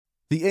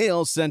The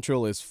AL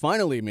Central is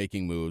finally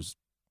making moves,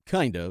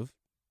 kind of.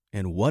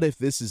 And what if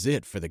this is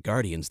it for the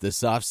Guardians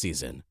this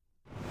offseason?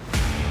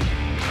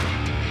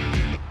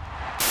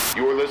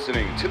 You're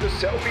listening to the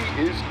Selby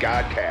is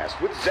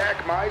Godcast with Zach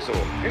Meisel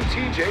and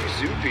TJ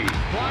Zuppe.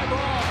 Fly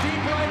ball,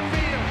 deep right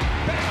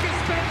field. Back is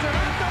Spencer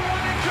at the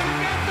one and two,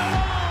 at the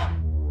wall.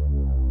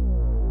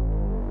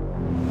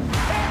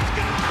 It's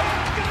gone!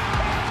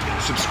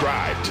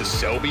 Subscribe to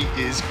Selby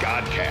is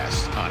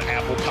Godcast on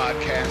Apple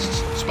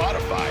Podcasts,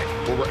 Spotify,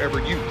 or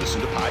wherever you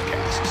listen to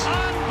podcasts.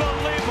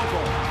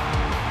 Unbelievable.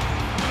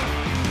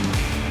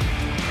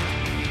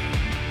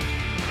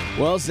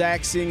 Well,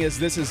 Zach, seeing as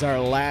this is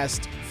our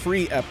last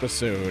free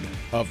episode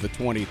of the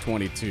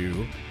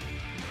 2022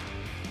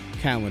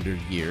 calendar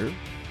year,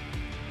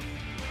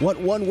 what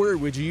one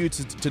word would you use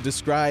to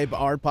describe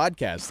our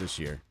podcast this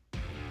year?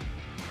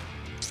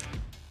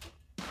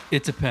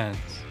 It depends.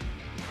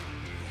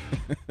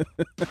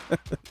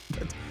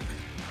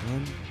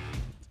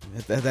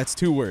 That's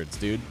 2 words,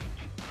 dude.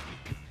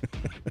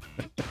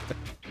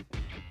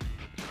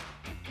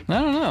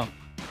 I don't know.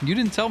 You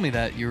didn't tell me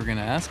that you were going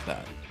to ask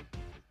that.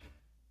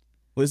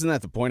 Well, isn't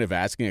that the point of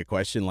asking a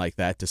question like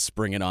that, to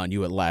spring it on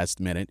you at last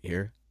minute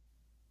here?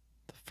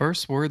 The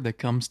first word that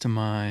comes to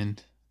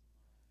mind,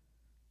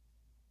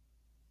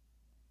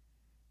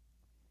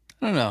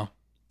 I don't know,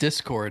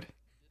 Discord.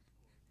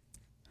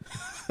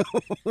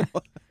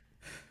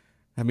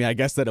 I mean, I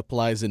guess that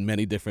applies in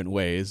many different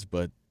ways,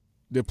 but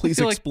please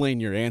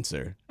explain your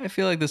answer. I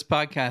feel like this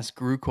podcast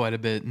grew quite a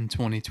bit in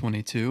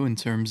 2022 in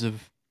terms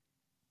of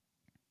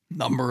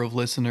number of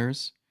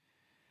listeners.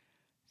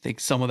 I think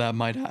some of that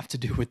might have to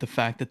do with the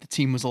fact that the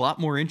team was a lot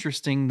more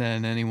interesting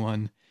than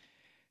anyone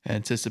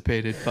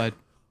anticipated, but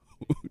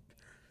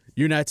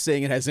you're not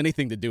saying it has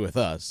anything to do with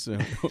us. No.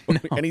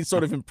 Any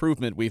sort of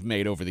improvement we've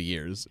made over the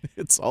years.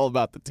 It's all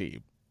about the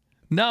team.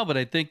 No, but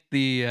I think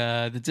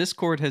the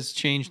Discord has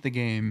changed the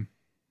game.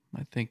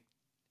 I think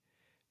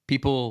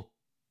people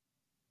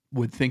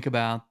would think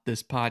about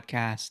this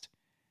podcast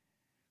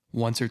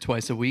once or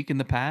twice a week in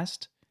the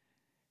past,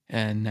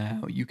 and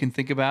now you can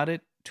think about it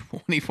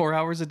 24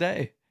 hours a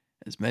day,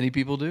 as many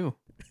people do.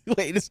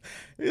 Wait,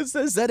 is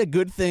that a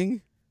good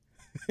thing?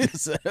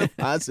 Is that a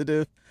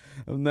positive?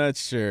 I'm not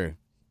sure.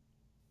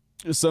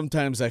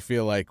 Sometimes I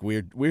feel like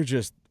we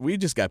just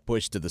got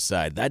pushed to the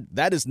side.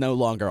 That is no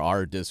longer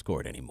our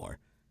Discord anymore.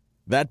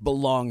 That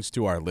belongs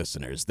to our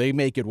listeners. They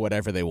make it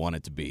whatever they want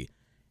it to be.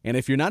 And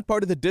if you're not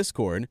part of the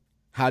Discord,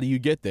 how do you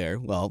get there?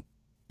 Well,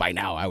 by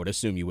now I would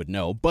assume you would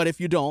know. But if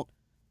you don't,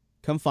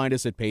 come find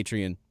us at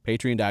Patreon,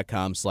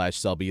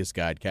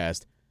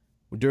 patreon.com/SelbyIsGuidecast.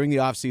 During the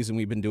offseason,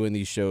 we've been doing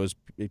these shows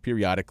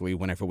periodically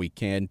whenever we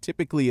can.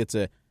 Typically, it's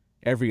a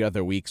every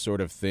other week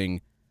sort of thing.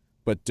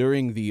 But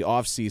during the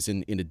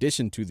offseason, in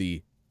addition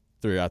to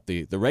throughout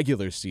the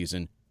regular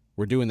season,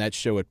 we're doing that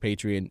show at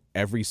Patreon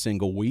every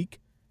single week.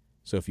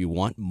 So if you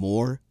want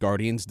more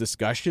Guardians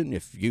discussion,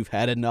 if you've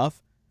had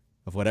enough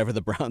of whatever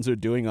the Browns are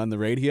doing on the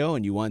radio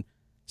and you want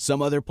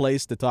some other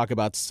place to talk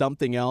about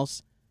something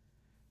else,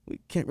 we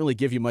can't really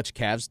give you much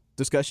Cavs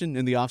discussion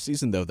in the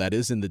offseason, though. That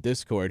is in the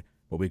Discord,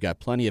 but we've got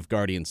plenty of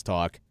Guardians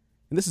talk.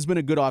 And this has been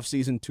a good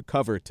offseason to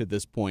cover to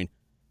this point.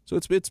 So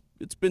it's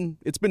been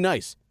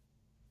nice.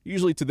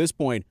 Usually to this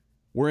point,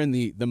 we're in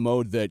the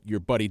mode that your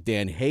buddy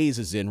Dan Hayes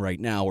is in right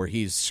now, where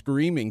he's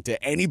screaming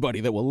to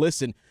anybody that will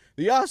listen,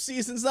 the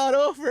offseason's not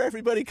over,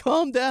 everybody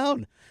calm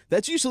down.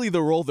 That's usually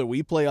the role that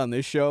we play on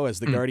this show as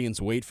the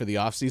Guardians wait for the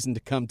offseason to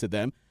come to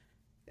them.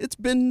 It's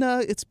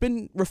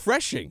been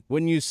refreshing,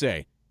 wouldn't you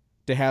say,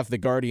 to have the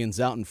Guardians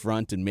out in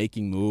front and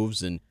making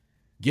moves and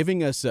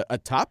giving us a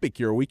topic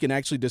here where we can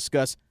actually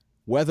discuss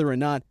whether or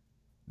not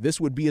this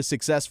would be a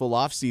successful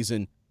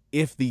offseason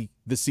if the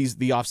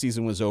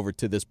offseason was over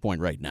to this point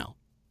right now.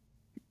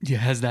 Yeah,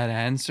 has that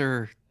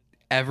answer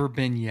ever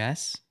been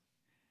yes?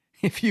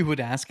 If you would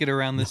ask it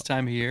around this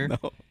time of year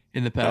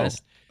in the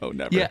past? No,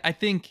 never. Yeah, I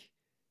think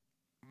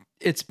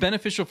it's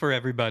beneficial for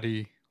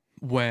everybody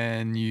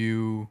when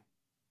you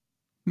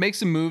make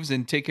some moves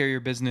and take care of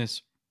your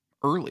business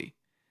early.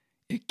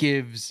 It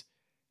gives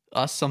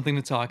us something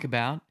to talk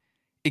about.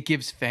 It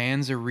gives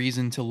fans a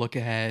reason to look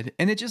ahead.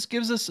 And it just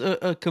gives us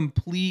a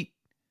complete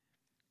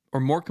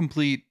or more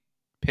complete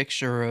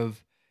picture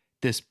of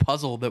this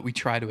puzzle that we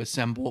try to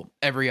assemble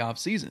every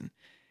offseason.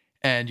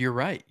 And you're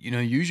right.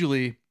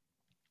 Usually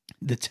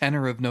the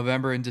tenor of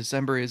November and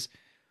December is,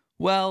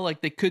 well,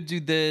 like they could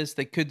do this,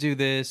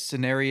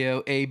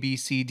 scenario A, B,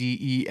 C, D,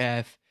 E,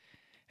 F.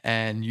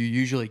 And you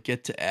usually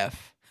get to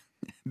F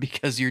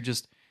because you're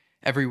just,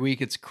 every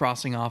week it's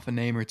crossing off a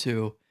name or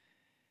two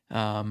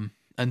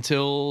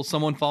until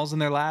someone falls in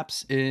their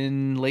laps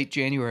in late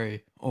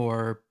January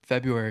or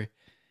February.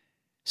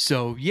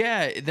 So,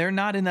 yeah, they're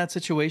not in that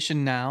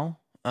situation now.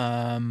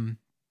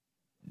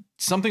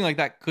 Something like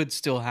that could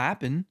still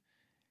happen,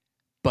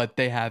 but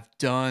they have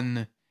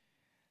done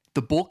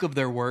the bulk of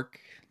their work.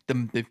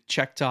 They've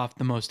checked off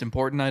the most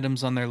important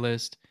items on their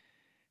list.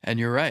 And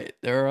you're right.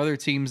 There are other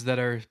teams that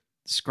are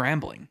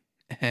scrambling.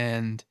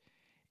 And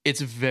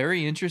it's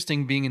very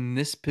interesting being in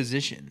this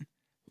position,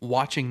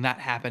 watching that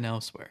happen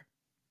elsewhere.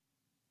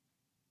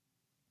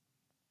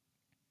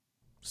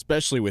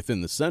 especially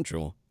within the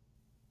Central,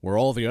 where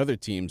all the other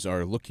teams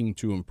are looking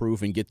to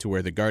improve and get to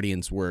where the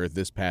Guardians were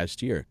this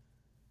past year.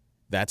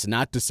 That's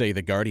not to say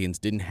the Guardians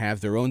didn't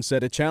have their own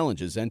set of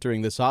challenges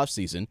entering this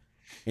offseason,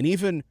 and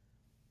even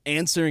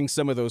answering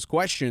some of those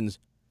questions,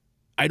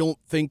 I don't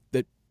think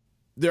that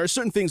there are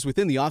certain things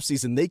within the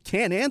offseason they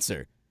can't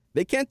answer.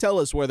 They can't tell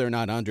us whether or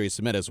not Andres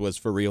Gimenez was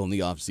for real in the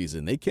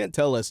offseason. They can't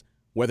tell us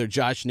whether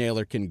Josh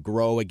Naylor can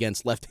grow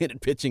against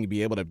left-handed pitching and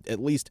be able to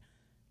at least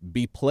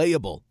be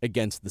playable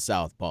against the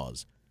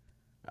Southpaws.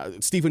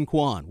 Stephen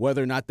Kwan,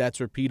 whether or not that's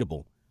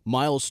repeatable.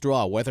 Miles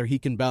Straw, whether he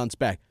can bounce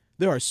back.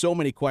 There are so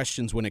many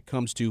questions when it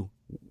comes to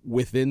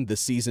within the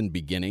season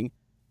beginning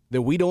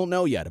that we don't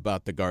know yet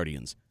about the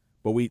Guardians.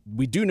 But we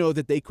do know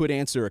that they could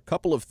answer a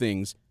couple of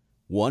things,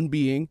 one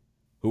being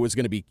who is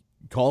going to be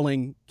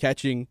calling,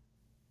 catching,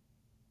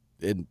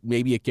 and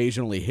maybe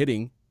occasionally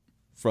hitting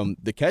from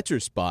the catcher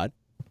spot,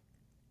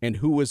 and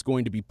who was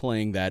going to be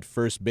playing that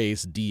first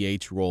base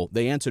DH role.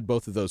 They answered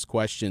both of those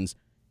questions.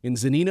 In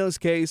Zunino's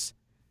case,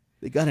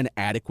 they got an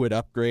adequate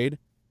upgrade.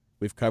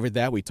 We've covered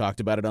that. We talked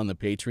about it on the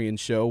Patreon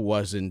show.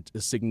 Wasn't a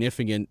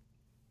significant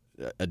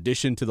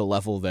addition to the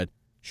level that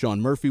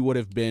Sean Murphy would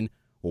have been,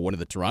 or one of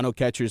the Toronto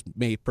catchers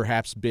may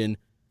perhaps been,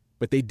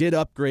 but they did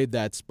upgrade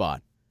that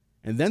spot.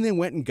 And then they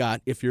went and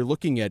got, if you're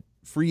looking at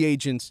free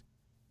agents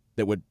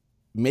that would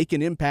make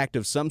an impact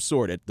of some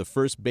sort at the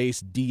first base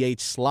DH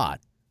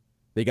slot,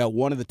 they got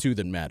one of the two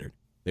that mattered.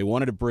 They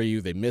wanted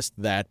Abreu. They missed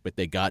that, but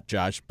they got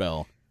Josh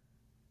Bell.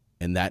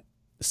 And that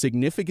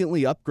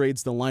significantly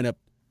upgrades the lineup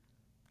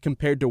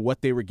compared to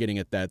what they were getting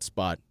at that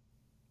spot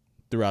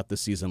throughout the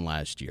season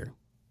last year.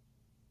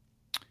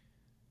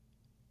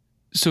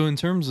 So in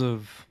terms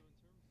of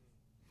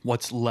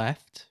what's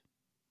left,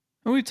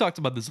 and we've talked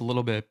about this a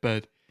little bit,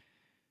 but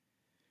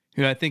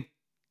I think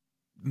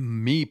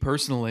me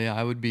personally,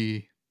 I would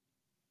be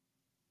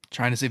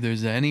trying to see if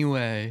there's any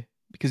way,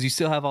 because you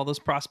still have all those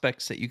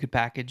prospects that you could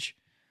package.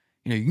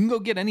 You can go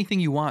get anything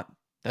you want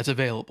that's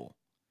available.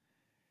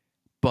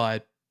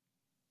 But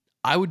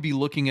I would be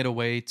looking at a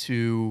way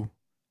to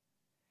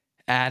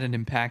add an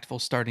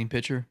impactful starting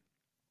pitcher.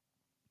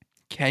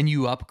 Can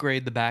you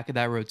upgrade the back of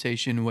that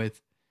rotation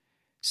with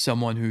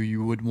someone who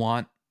you would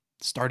want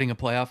starting a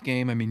playoff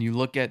game? I mean, you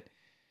look at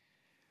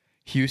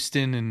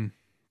Houston and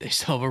they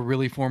still have a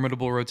really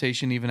formidable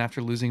rotation even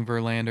after losing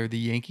Verlander. The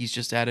Yankees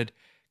just added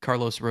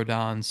Carlos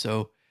Rodon.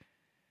 So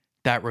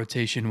that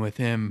rotation with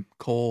him,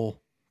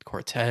 Cole,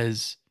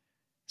 Cortez,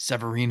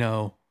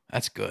 Severino,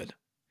 that's good.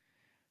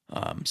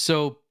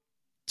 So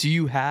do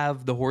you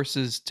have the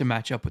horses to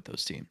match up with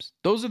those teams?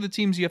 Those are the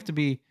teams you have to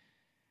be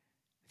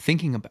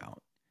thinking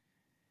about.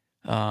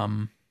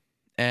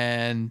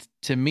 And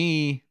to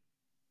me,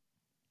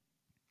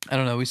 I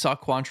don't know. We saw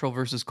Quantrill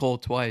versus Cole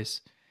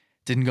twice.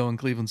 Didn't go in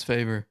Cleveland's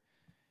favor.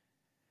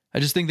 I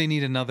just think they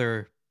need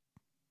another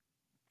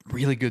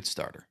really good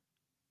starter.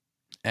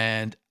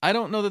 And I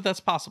don't know that that's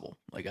possible.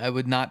 Like, I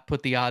would not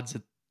put the odds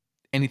at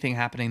anything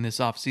happening this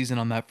offseason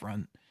on that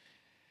front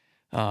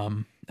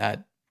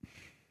at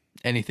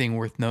anything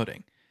worth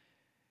noting.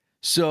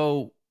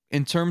 So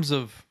in terms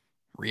of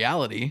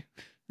reality,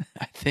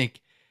 I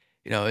think,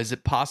 is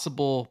it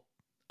possible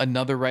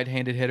another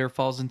right-handed hitter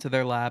falls into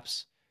their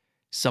laps?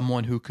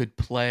 Someone who could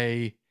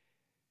play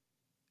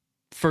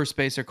first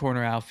base or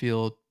corner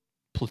outfield,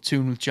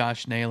 platoon with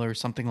Josh Naylor,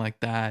 something like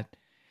that.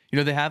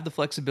 They have the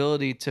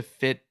flexibility to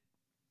fit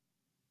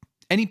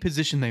any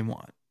position they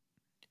want.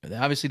 They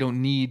obviously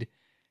don't need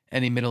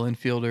any middle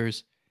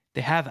infielders.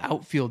 They have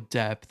outfield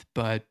depth,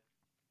 but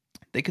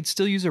they could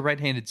still use a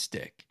right-handed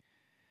stick.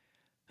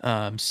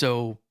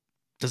 So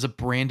does a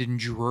Brandon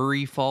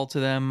Drury fall to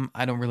them?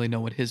 I don't really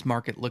know what his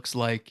market looks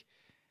like.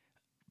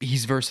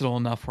 He's versatile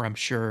enough where I'm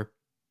sure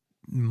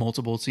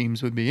multiple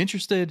teams would be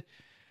interested.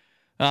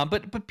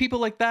 But people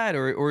like that,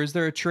 or is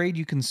there a trade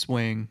you can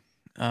swing?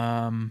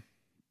 And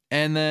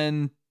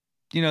then,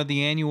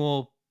 the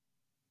annual,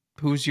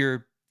 who's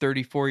your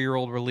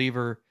 34-year-old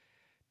reliever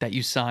that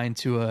you signed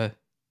to a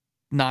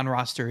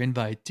non-roster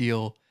invite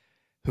deal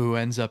who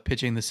ends up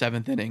pitching the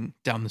seventh inning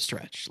down the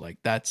stretch. Like,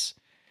 that's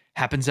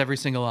happens every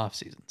single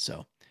offseason.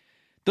 So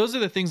those are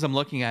the things I'm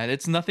looking at.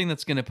 It's nothing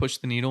that's going to push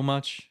the needle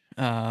much.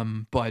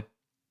 But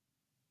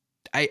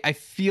I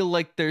feel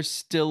like there's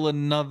still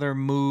another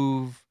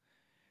move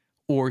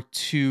or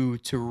two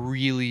to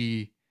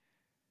really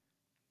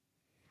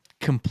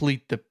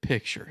complete the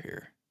picture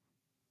here.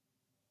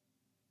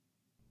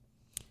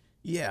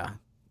 Yeah,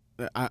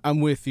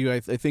 I'm with you. I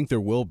think there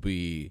will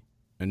be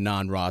a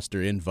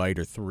non-roster invite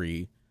or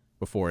three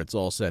before it's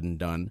all said and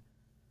done.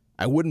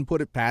 I wouldn't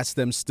put it past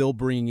them still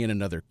bringing in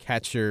another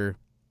catcher,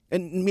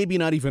 and maybe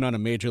not even on a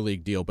major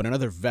league deal, but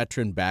another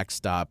veteran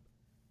backstop.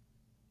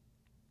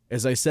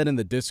 As I said in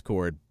the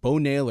Discord, Bo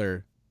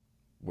Naylor,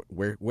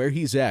 where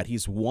he's at,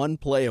 he's one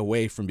play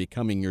away from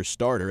becoming your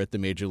starter at the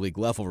major league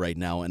level right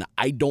now, and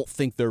I don't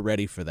think they're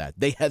ready for that.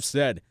 They have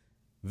said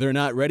they're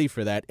not ready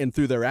for that, and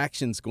through their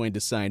actions going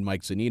to sign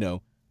Mike Zunino,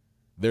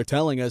 they're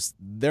telling us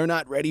they're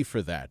not ready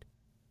for that.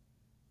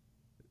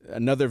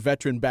 Another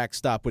veteran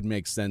backstop would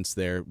make sense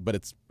there,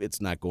 but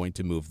it's not going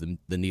to move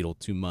the needle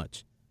too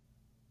much.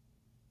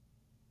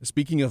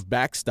 Speaking of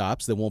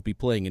backstops that won't be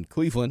playing in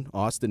Cleveland,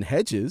 Austin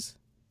Hedges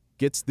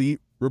gets the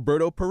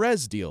Roberto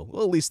Perez deal,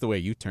 well, at least the way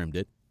you termed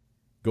it,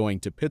 going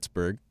to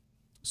Pittsburgh.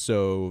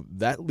 So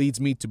that leads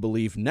me to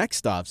believe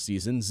next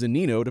offseason,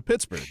 Zunino to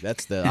Pittsburgh.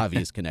 That's the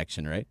obvious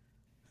connection, right?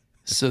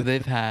 So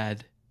they've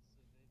had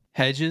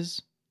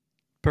Hedges,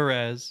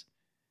 Perez,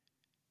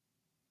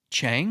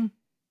 Chang.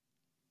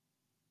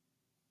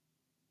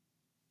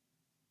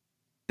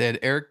 They had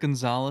Eric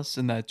Gonzalez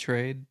in that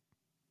trade.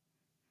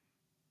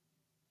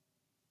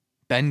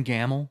 Ben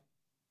Gamel.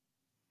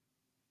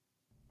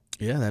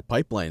 Yeah, that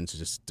pipeline's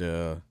just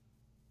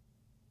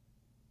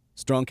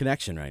strong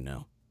connection right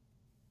now.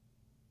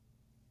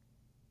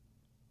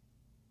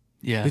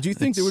 Yeah. Did you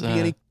think there would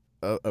be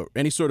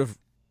any sort of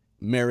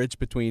marriage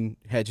between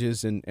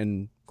Hedges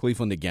and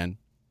Cleveland again?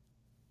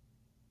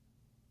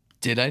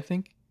 Did I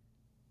think?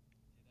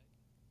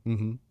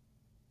 Mm-hmm.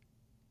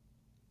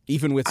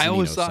 Even with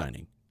Zunino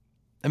signing.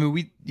 I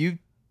mean,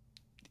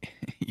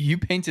 you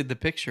painted the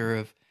picture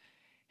of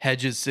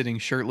Hedges sitting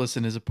shirtless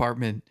in his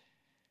apartment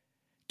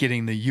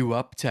getting the "you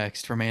up"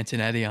 text from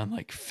Antonetti on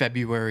like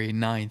February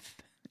 9th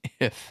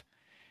if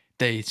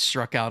they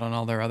struck out on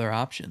all their other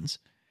options.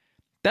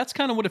 That's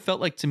kind of what it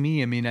felt like to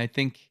me. I mean, I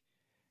think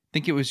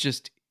it was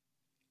just,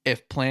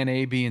 if plan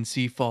A, B, and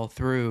C fall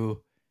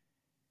through,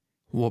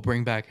 we'll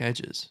bring back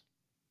Hedges.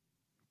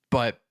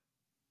 But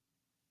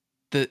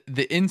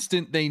the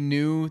instant they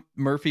knew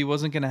Murphy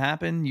wasn't going to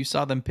happen, you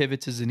saw them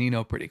pivot to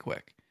Zunino pretty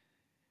quick.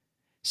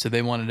 So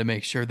they wanted to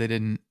make sure they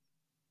didn't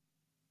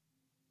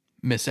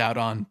miss out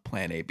on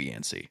plan A, B,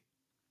 and C.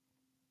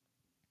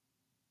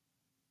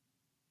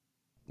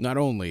 Not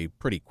only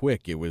pretty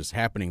quick, it was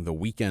happening the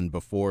weekend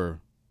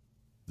before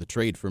the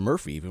trade for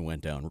Murphy even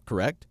went down,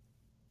 correct?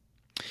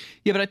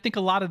 Yeah, but I think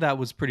a lot of that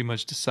was pretty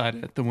much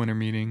decided at the winter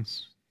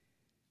meetings.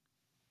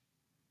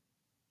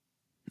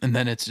 And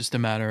then it's just a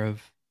matter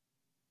of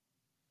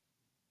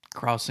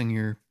crossing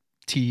your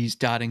T's,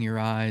 dotting your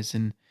I's,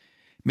 and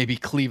maybe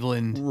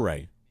Cleveland.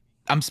 Right.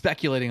 I'm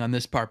speculating on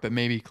this part, but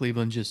maybe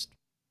Cleveland just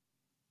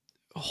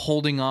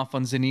holding off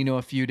on Zunino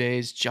a few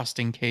days just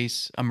in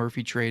case a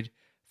Murphy trade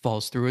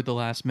falls through at the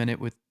last minute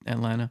with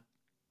Atlanta.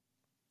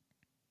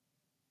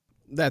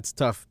 That's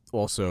tough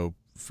also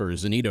for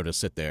Zunino to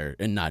sit there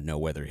and not know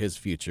whether his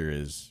future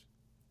is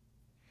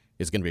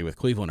going to be with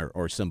Cleveland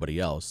or somebody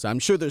else. I'm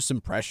sure there's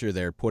some pressure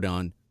there put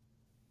on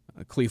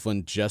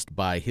Cleveland just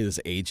by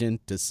his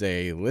agent to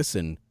say,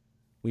 listen,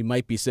 we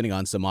might be sitting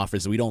on some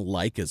offers that we don't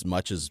like as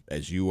much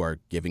as you are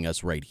giving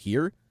us right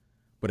here.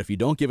 But if you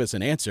don't give us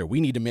an answer,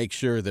 we need to make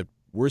sure that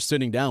we're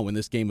sitting down when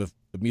this game of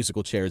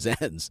musical chairs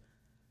ends.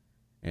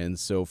 And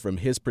so from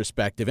his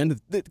perspective, and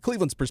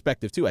Cleveland's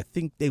perspective too, I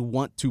think they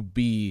want to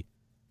be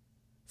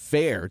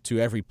fair to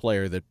every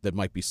player that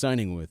might be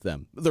signing with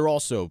them. They're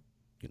also,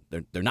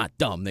 they're not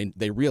dumb.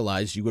 They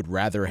realize you would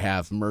rather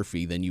have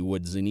Murphy than you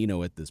would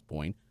Zunino at this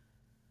point.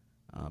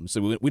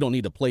 So we don't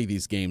need to play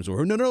these games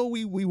where, no,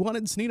 we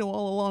wanted Zunino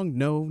all along.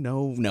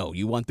 No,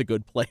 you want the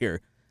good player.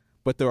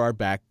 But there are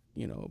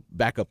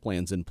backup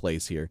plans in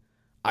place here.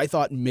 I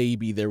thought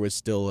maybe there was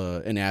still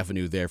an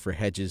avenue there for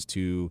Hedges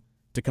to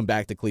come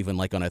back to Cleveland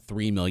like on a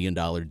 $3 million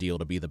deal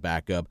to be the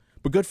backup.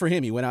 But good for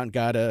him. He went out and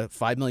got a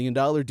 $5 million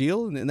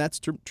deal, and that's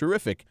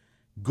terrific.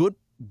 Good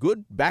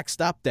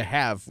backstop to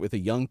have with a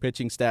young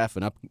pitching staff,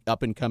 an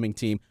up-and-coming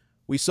team.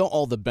 We saw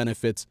all the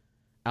benefits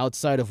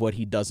outside of what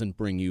he doesn't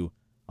bring you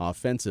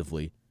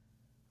offensively.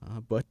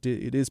 But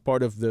it is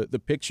part of the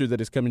picture that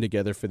is coming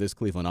together for this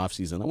Cleveland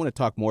offseason. I want to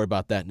talk more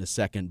about that in a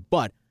second.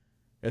 But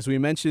as we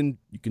mentioned,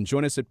 you can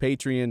join us at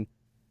Patreon.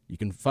 You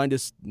can find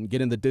us and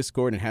get in the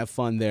Discord and have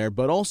fun there.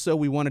 But also,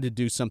 we wanted to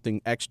do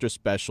something extra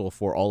special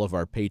for all of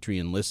our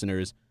Patreon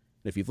listeners.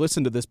 If you've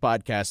listened to this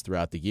podcast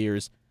throughout the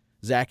years,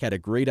 Zach had a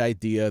great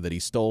idea that he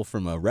stole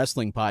from a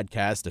wrestling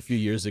podcast a few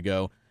years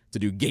ago to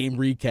do game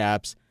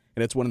recaps.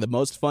 And it's one of the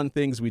most fun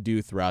things we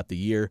do throughout the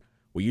year.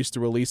 We used to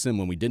release them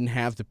when we didn't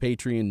have the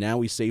Patreon. Now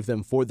we save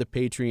them for the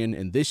Patreon.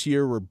 And this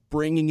year, we're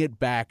bringing it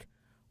back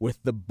with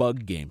the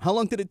Bug Game. How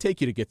long did it take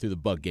you to get through the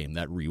Bug Game,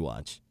 that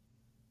rewatch?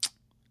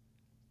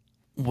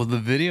 Well, the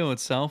video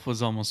itself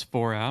was almost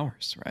 4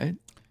 hours, right?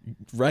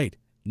 Right.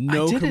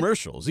 No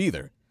commercials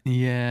either.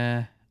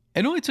 Yeah.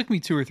 It only took me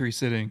 2 or 3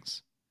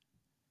 sittings.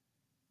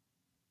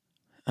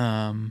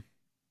 Not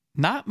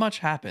much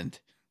happened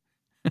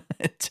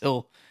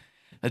until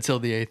the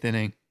 8th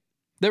inning.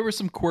 There were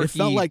some quirky,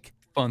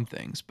 fun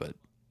things, but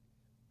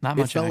not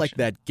much. It felt action.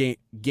 like that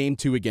game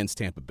 2 against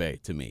Tampa Bay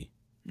to me.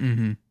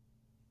 Mm-hmm.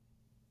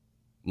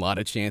 A lot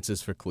of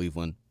chances for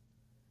Cleveland.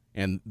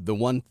 And the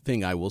one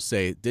thing I will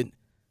say,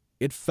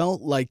 it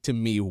felt like to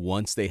me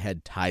once they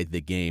had tied the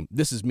game,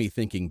 this is me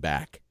thinking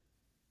back,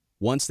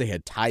 once they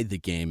had tied the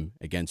game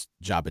against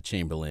Jabba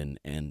Chamberlain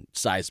and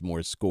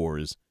Sizemore's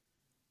scores,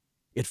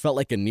 it felt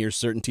like a near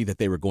certainty that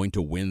they were going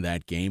to win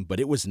that game, but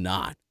it was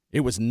not.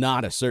 It was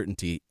not a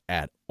certainty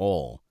at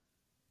all.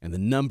 And the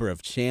number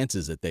of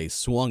chances that they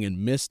swung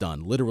and missed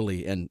on,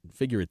 literally and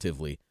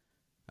figuratively,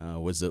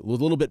 was a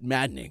little bit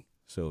maddening.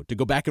 So to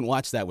go back and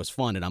watch that was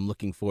fun, and I'm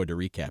looking forward to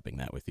recapping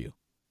that with you.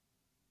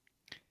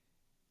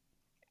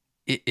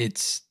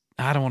 It's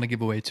I don't want to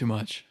give away too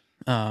much,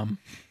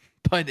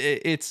 but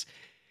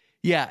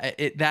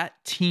that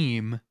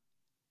team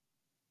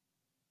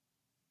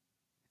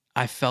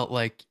I felt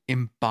like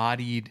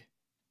embodied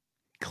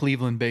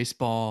Cleveland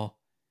baseball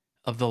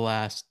of the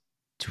last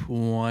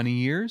 20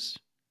 years,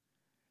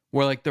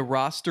 where like the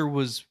roster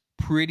was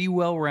pretty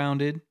well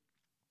rounded,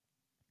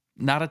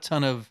 not a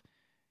ton of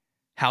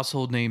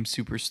household name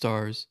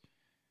superstars,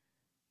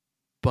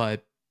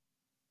 but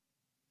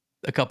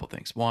a couple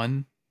things.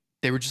 One,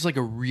 they were just like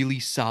a really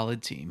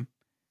solid team.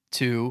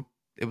 Two,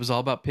 it was all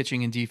about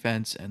pitching and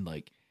defense and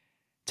like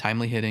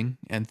timely hitting.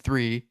 And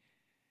three,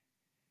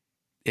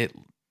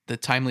 the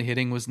timely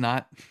hitting was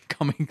not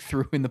coming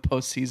through in the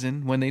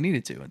postseason when they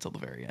needed to until the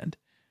very end.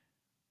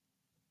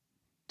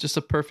 Just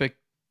a perfect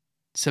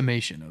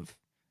summation of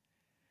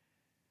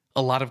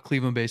a lot of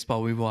Cleveland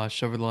baseball we've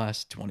watched over the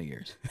last 20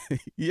 years.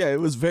 Yeah, it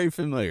was very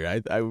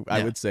familiar.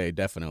 I would say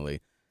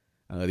definitely.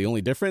 The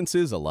only difference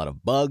is a lot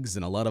of bugs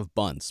and a lot of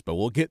bunts, but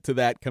we'll get to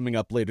that coming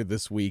up later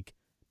this week.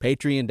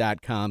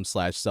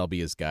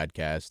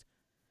 Patreon.com/SelbyIsGodcast.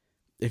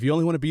 If you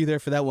only want to be there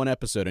for that one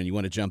episode and you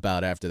want to jump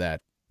out after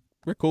that,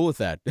 we're cool with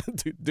that.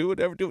 do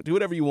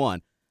whatever you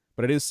want.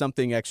 But it is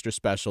something extra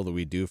special that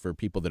we do for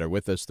people that are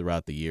with us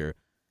throughout the year.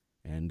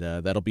 And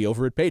that'll be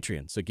over at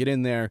Patreon. So get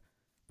in there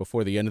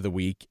before the end of the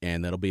week,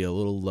 and that'll be a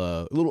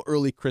little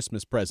early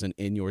Christmas present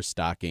in your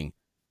stocking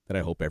that I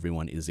hope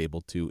everyone is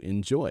able to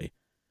enjoy.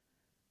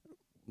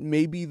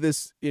 Maybe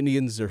this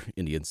Indians are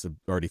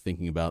already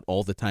thinking about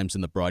all the times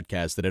in the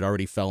broadcast that it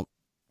already felt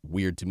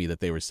weird to me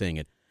that they were saying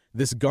it.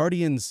 This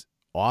Guardians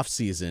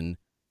offseason,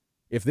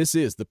 if this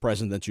is the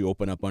present that you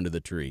open up under the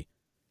tree,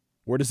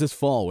 where does this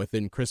fall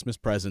within Christmas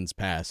presents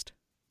past?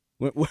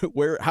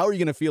 How are you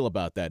going to feel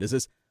about that? Is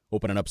this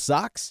opening up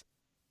socks?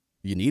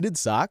 You needed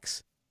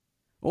socks?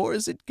 Or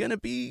is it going to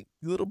be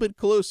a little bit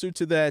closer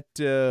to that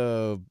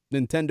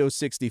Nintendo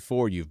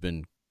 64 you've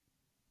been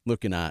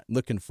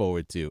looking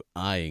forward to,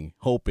 eyeing,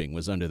 hoping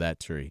was under that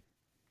tree?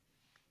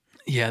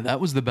 Yeah, that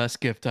was the best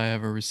gift I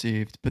ever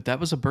received, but that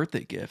was a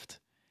birthday gift.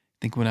 I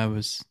think when I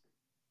was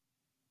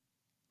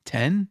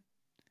 10.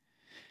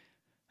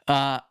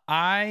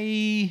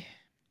 I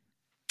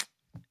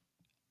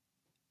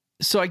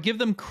give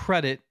them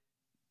credit.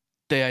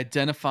 They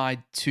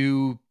identified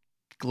two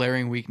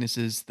glaring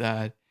weaknesses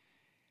that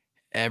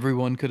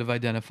everyone could have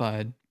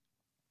identified,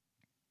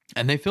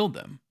 and they filled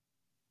them.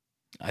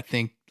 I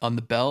think on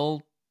the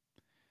Bell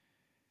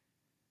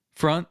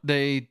front,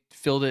 they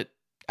filled it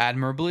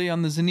admirably.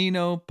 On the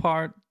Zunino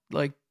part,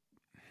 like,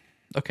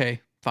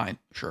 okay, fine,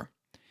 sure.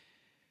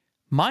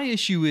 My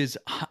issue is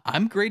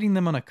I'm grading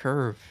them on a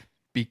curve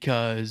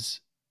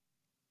because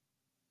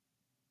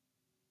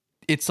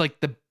it's like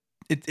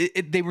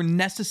they were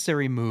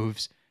necessary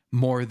moves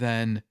more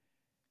than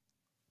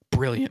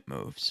brilliant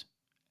moves.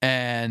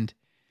 And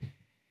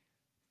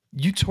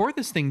you tore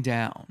this thing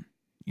down.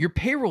 Your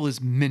payroll is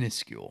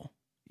minuscule.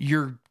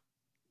 You're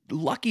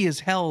lucky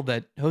as hell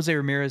that Jose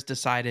Ramirez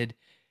decided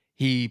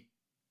he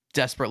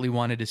desperately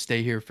wanted to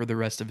stay here for the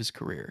rest of his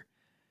career.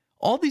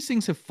 All these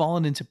things have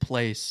fallen into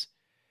place.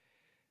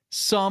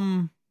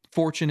 Some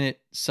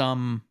fortunate,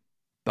 some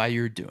by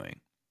your doing.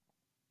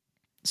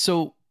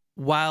 So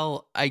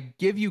while I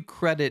give you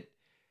credit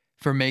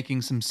for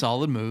making some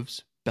solid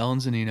moves, Bell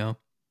and Zunino,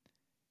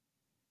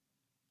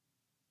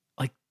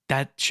 like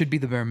that should be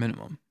the bare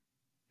minimum,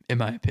 in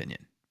my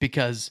opinion,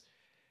 because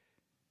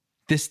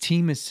this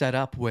team is set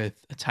up with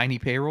a tiny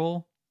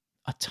payroll,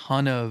 a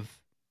ton of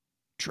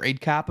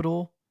trade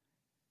capital,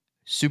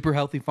 super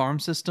healthy farm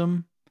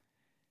system,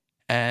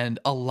 and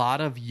a lot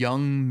of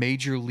young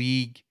major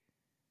league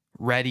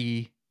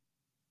ready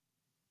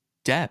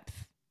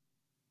depth,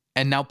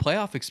 and now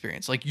playoff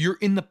experience. Like, you're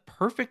in the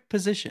perfect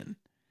position.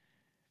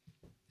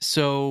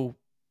 So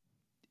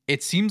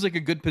it seems like a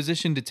good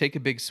position to take a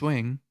big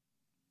swing.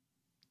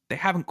 They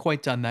haven't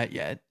quite done that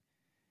yet.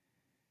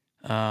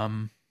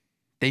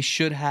 They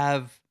should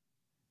have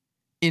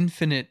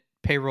infinite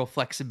payroll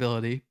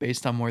flexibility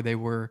based on where they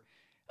were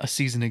a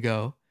season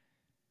ago.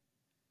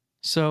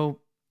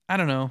 So I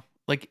don't know.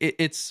 Like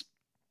it's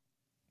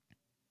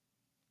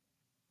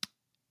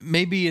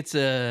maybe it's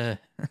a.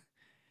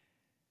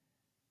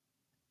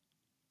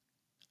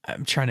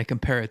 I'm trying to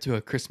compare it to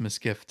a Christmas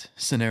gift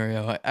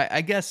scenario.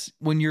 I guess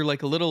when you're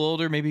like a little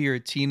older, maybe you're a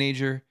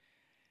teenager,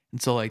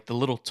 and so like the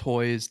little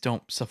toys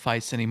don't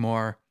suffice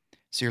anymore.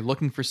 So you're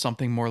looking for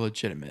something more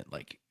legitimate,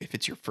 like if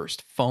it's your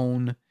first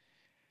phone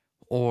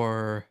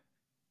or,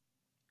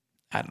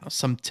 I don't know,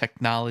 some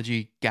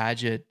technology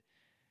gadget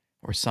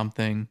or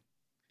something.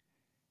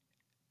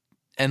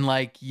 And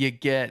like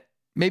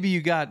maybe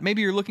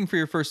you're looking for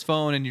your first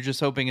phone and you're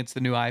just hoping it's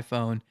the new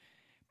iPhone,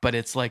 but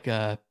it's like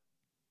a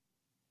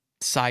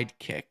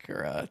Sidekick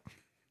or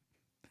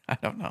I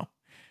don't know,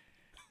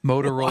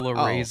 Motorola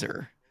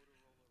Razr.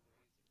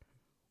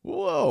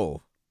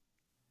 Whoa.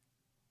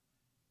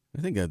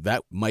 I think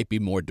that might be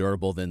more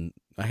durable than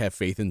I have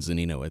faith in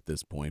Zunino at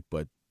this point,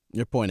 but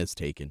Your point is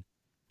taken.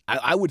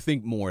 I would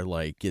think more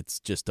like it's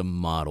just a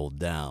model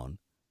down.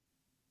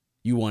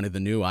 You wanted the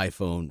new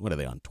iPhone. What are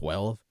they on,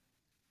 12?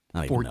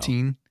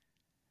 14.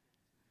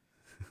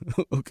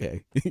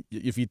 Okay.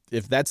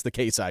 If that's the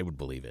case, I would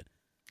believe it.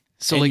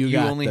 So And like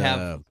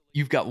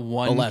you've got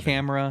one 11.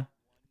 camera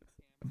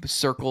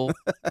circle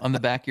on the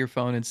back of your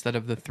phone instead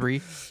of the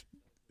 3.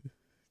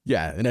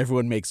 Yeah, and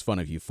everyone makes fun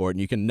of you for it, and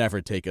you can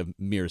never take a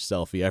mirror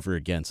selfie ever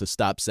again, so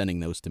stop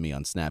sending those to me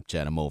on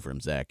Snapchat. I'm over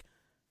them, Zach.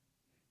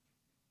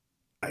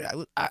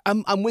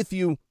 I'm with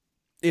you.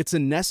 It's a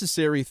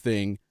necessary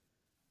thing,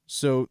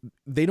 so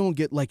they don't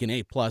get like an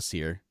A+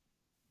 here.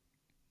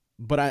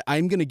 But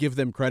I'm going to give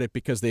them credit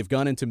because they've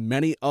gone into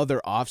many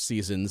other off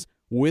seasons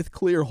with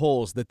clear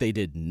holes that they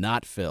did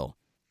not fill.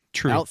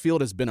 True. Outfield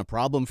has been a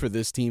problem for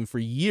this team for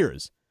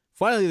years.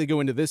 Finally, they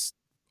go into this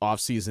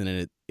offseason,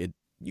 and it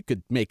you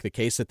could make the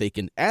case that they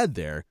can add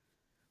there,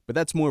 but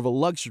that's more of a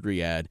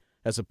luxury add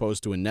as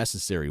opposed to a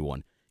necessary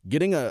one.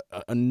 Getting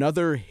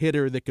another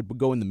hitter that could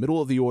go in the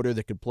middle of the order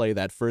that could play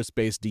that first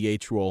base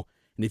DH role,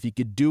 and if you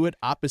could do it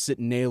opposite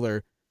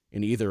Naylor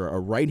in either a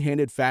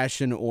right-handed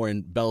fashion or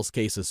in Bell's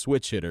case a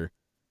switch hitter,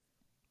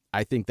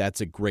 I think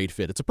that's a great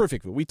fit. It's a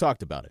perfect fit. We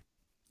talked about it.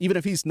 Even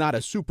if he's not a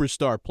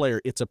superstar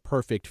player, it's a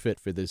perfect fit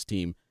for this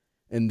team,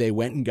 and they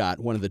went and got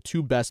one of the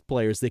 2 best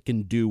players that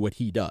can do what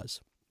he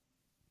does.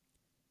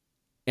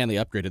 And they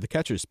upgraded the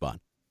catcher spot.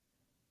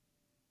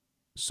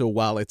 So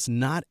while it's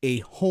not a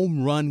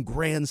home run,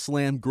 grand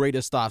slam,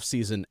 greatest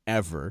offseason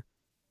ever,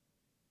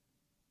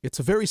 it's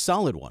a very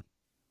solid one.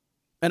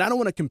 And I don't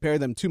want to compare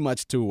them too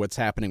much to what's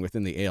happening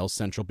within the AL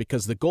Central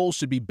because the goal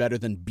should be better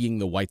than being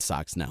the White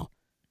Sox now.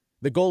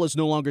 The goal is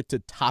no longer to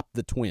top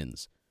the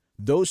Twins.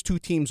 Those 2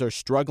 teams are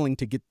struggling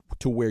to get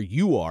to where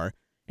you are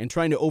and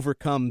trying to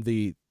overcome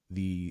the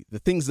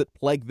things that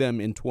plague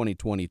them in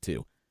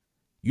 2022.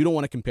 You don't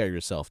want to compare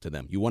yourself to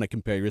them. You want to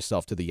compare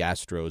yourself to the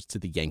Astros, to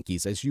the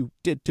Yankees, as you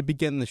did to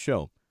begin the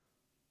show.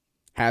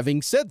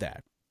 Having said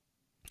that,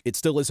 it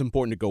still is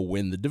important to go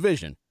win the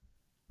division.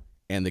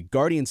 And the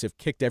Guardians have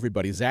kicked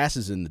everybody's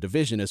asses in the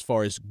division as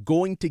far as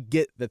going to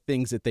get the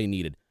things that they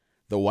needed.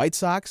 The White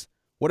Sox,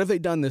 what have they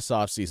done this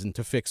offseason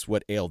to fix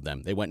what ailed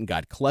them? They went and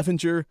got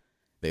Clevenger,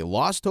 they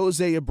lost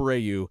Jose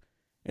Abreu,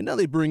 and now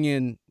they bring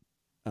in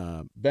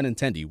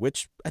Benintendi,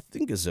 which I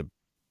think it's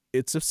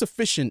a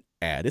sufficient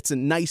add. It's a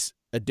nice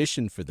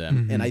addition for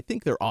them, and I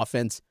think their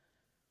offense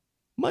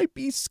might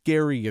be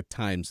scary at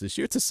times this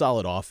year. It's a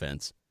solid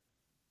offense,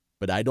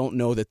 but I don't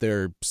know that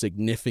they're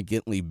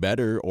significantly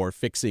better or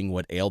fixing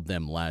what ailed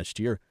them last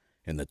year.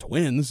 And the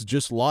Twins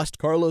just lost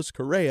Carlos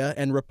Correa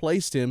and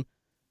replaced him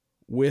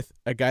with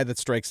a guy that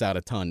strikes out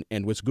a ton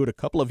and was good a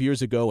couple of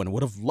years ago and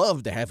would have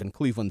loved to have in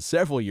Cleveland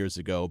several years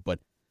ago, but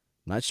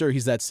I'm not sure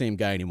he's that same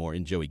guy anymore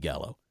in Joey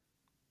Gallo.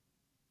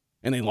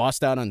 And they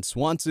lost out on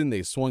Swanson.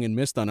 They swung and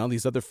missed on all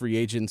these other free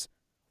agents.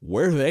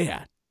 Where are they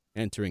at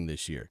entering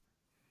this year?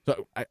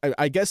 So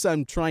I guess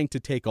I'm trying to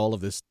take all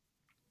of this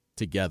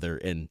together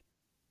and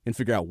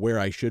figure out where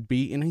I should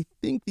be. And I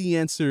think the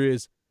answer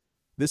is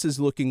this is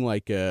looking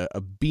like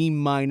a B-,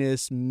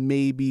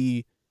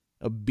 maybe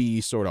a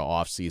B sort of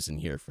off-season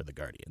here for the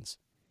Guardians.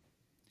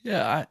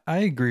 Yeah, I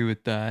agree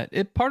with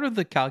that. Part of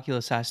the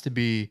calculus has to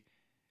be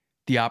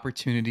the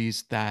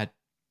opportunities that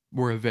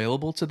were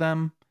available to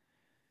them.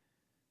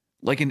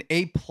 Like an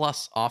A+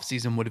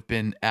 offseason would have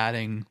been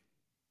adding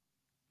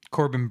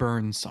Corbin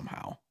Burns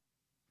somehow.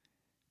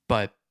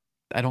 But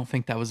I don't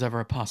think that was ever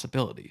a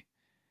possibility.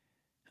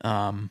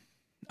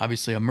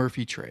 Obviously a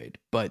Murphy trade,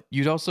 but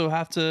you'd also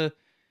have to,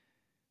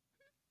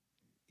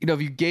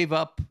 if you gave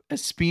up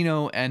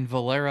Espino and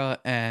Valera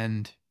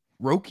and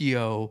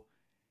Rocchio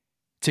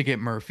to get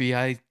Murphy,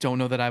 I don't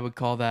know that I would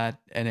call that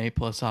an A+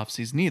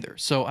 offseason either.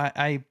 So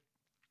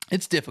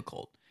it's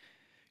difficult.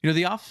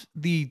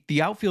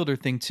 The outfielder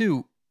thing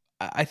too,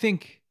 I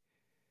think,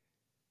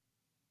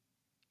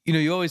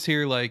 you always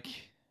hear like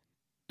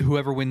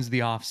whoever wins the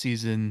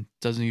offseason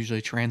doesn't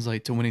usually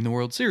translate to winning the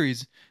World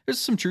Series. There's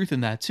some truth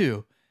in that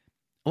too.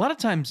 A lot of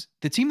times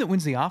the team that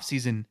wins the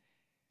offseason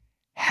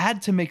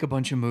had to make a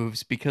bunch of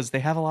moves because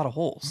they have a lot of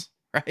holes,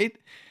 right?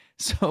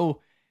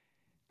 So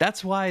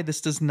that's why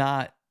this does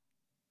not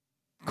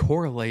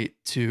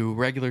correlate to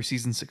regular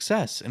season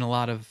success in a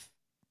lot of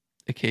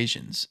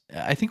occasions.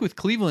 I think with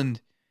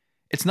Cleveland,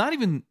 it's not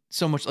even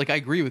so much like, I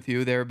agree with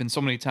you. There have been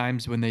so many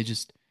times when they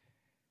just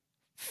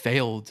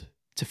failed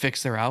to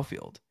fix their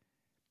outfield.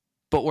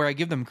 But where I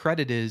give them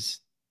credit is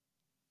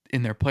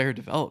in their player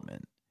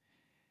development.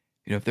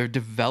 If they're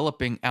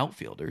developing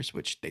outfielders,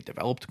 which they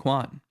developed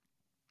Kwan,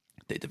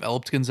 they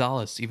developed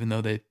Gonzalez, even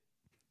though they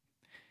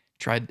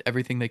tried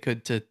everything they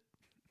could to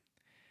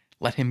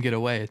let him get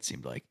away, it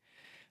seemed like.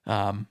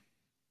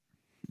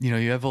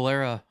 You have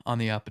Valera on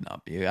the up and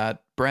up. You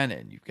got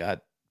Brennan. You've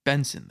got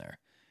Benson there.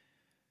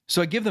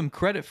 So I give them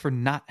credit for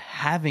not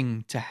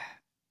having to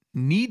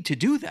need to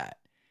do that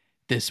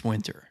this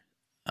winter.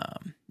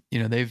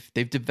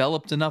 They've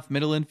developed enough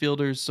middle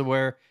infielders so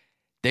where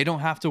they don't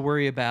have to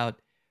worry about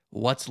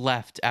what's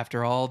left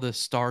after all the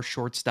star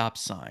shortstops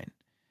sign.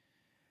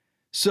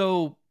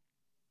 So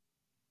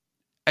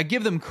I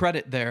give them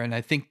credit there, and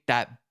I think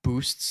that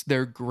boosts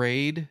their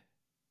grade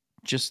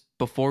just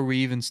before we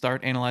even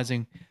start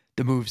analyzing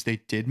the moves they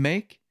did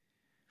make.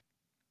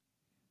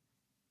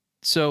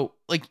 So,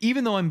 like,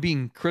 even though I'm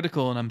being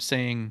critical and I'm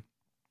saying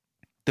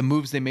the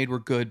moves they made were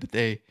good, but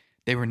they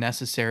were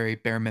necessary,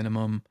 bare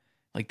minimum,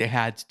 like they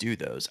had to do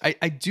those.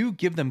 I do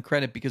give them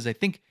credit because I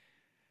think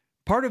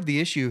part of the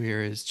issue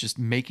here is just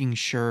making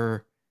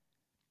sure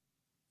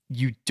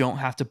you don't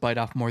have to bite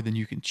off more than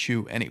you can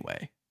chew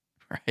anyway,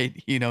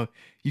 right? You know,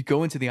 you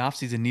go into the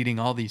offseason needing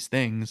all these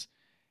things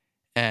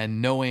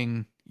and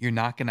knowing you're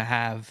not going to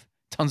have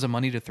tons of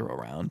money to throw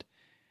around,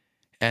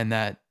 and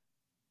that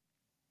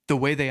the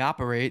way they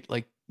operate,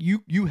 like you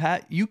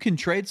can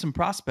trade some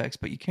prospects,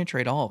 but you can't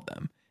trade all of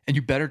them, and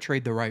you better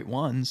trade the right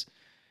ones.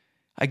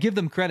 I give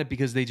them credit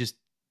because they just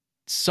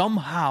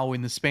somehow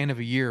in the span of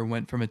a year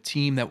went from a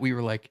team that we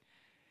were like,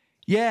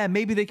 yeah,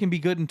 maybe they can be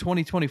good in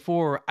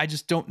 2024. I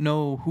just don't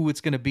know who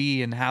it's going to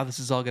be and how this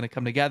is all going to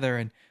come together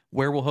and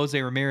where will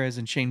Jose Ramirez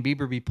and Shane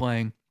Bieber be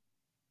playing,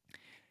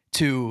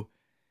 to,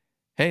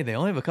 hey, they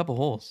only have a couple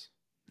holes.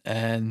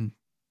 And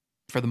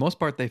for the most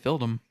part, they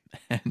filled them.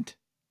 And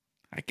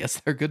I guess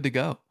they're good to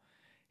go.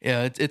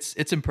 Yeah,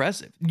 it's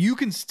impressive. You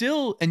can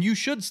still, and you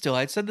should still,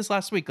 I said this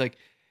last week, like,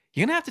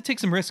 you're going to have to take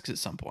some risks at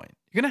some point.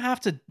 You're going to have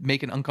to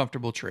make an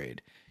uncomfortable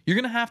trade. You're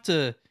going to have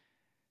to,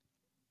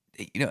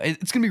 you know,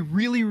 it's going to be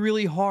really,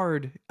 really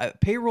hard.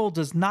 Payroll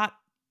does not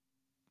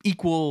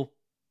equal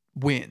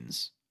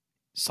wins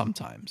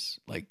sometimes.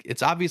 Like,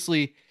 it's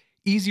obviously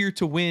easier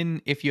to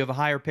win if you have a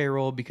higher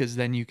payroll because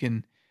then you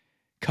can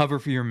cover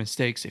for your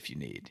mistakes if you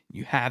need.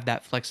 You have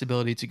that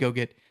flexibility to go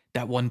get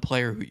that one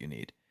player who you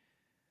need.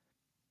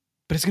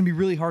 But it's going to be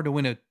really hard to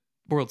win a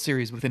World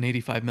Series with an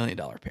 $85 million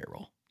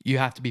payroll. You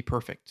have to be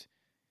perfect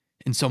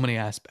in so many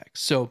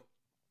aspects. So,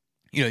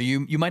 you know,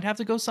 you might have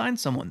to go sign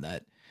someone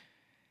that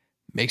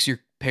makes your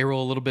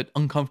payroll a little bit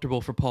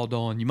uncomfortable for Paul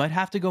Dolan. You might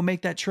have to go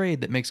make that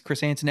trade that makes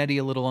Chris Antonetti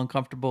a little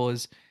uncomfortable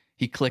as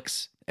he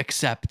clicks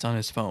accept on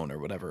his phone or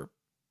whatever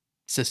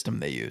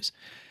system they use.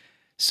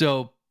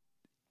 So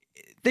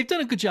they've done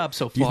a good job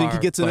so far. Do you think he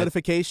gets a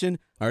notification?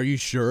 Are you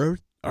sure?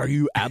 Are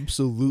you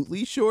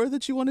absolutely sure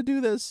that you want to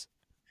do this?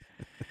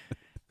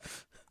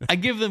 I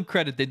give them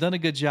credit. They've done a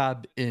good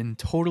job in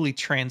totally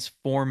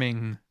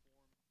transforming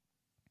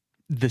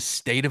the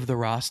state of the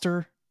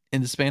roster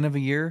in the span of a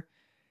year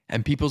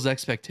and people's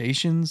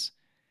expectations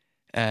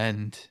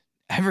and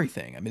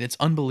everything. I mean, it's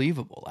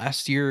unbelievable.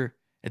 Last year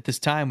at this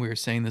time, we were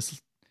saying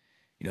this,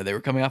 you know, they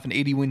were coming off an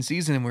 80-win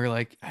season, and we were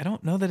like, I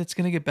don't know that it's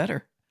going to get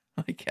better.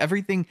 Like,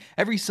 everything,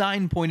 every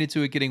sign pointed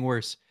to it getting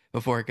worse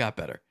before it got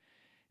better.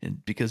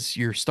 And because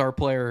your star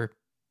player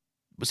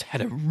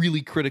had a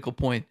really critical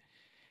point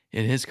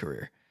in his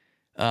career.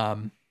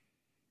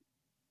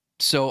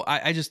 So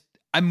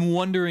I'm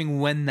wondering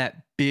when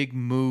that big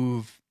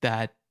move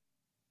that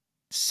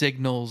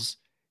signals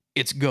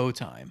it's go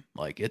time,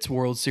 like it's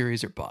World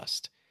Series or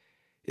bust,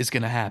 is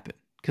going to happen.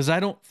 Because I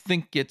don't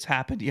think it's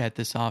happened yet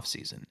this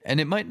offseason. And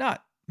it might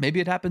not. Maybe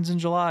it happens in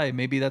July.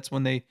 Maybe that's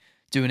when they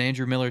do an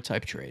Andrew Miller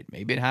type trade.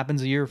 Maybe it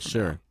happens a year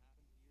from now.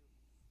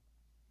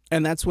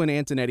 And that's when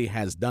Antonetti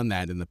has done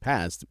that in the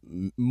past,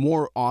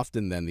 more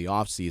often than the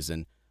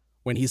offseason,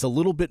 when he's a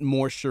little bit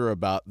more sure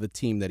about the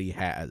team that he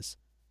has,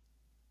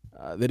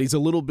 that he's a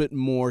little bit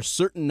more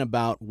certain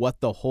about what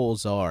the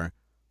holes are.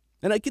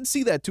 And I can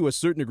see that to a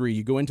certain degree.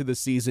 You go into the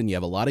season, you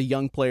have a lot of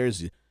young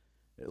players, a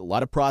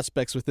lot of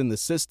prospects within the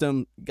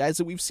system, guys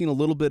that we've seen a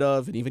little bit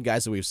of, and even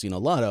guys that we've seen a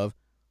lot of.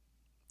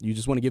 You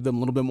just want to give them a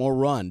little bit more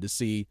run to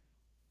see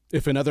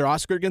if another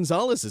Oscar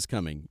Gonzalez is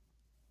coming.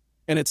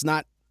 And it's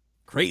not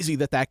crazy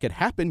that could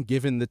happen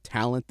given the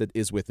talent that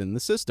is within the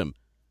system.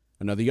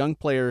 Another young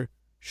player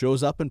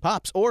shows up and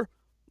pops, or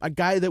a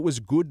guy that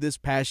was good this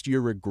past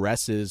year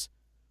regresses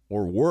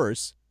or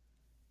worse,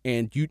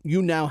 and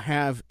you now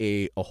have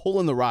a hole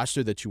in the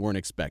roster that you weren't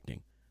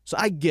expecting. So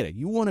I get it.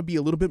 You want to be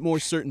a little bit more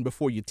certain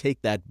before you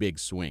take that big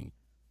swing.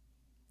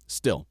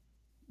 Still,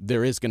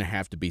 there is going to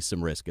have to be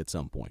some risk at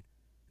some point.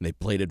 And they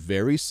played it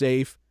very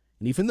safe,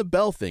 and even the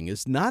Bell thing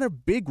is not a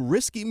big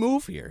risky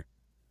move here.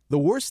 The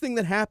worst thing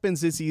that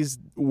happens is he's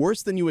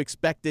worse than you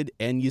expected,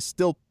 and you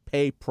still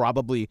pay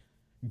probably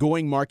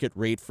going market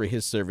rate for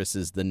his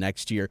services the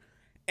next year.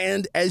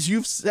 And as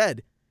you've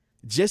said,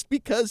 just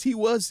because he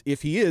was,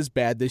 if he is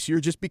bad this year,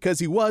 just because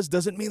he was,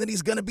 doesn't mean that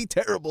he's going to be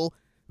terrible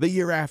the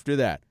year after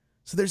that.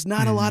 So there's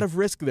not a lot of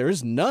risk. There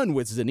is none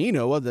with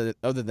Zunino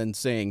other than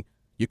saying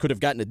you could have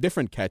gotten a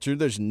different catcher.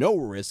 There's no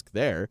risk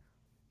there.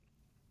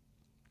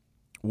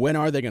 When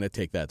are they going to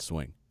take that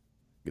swing?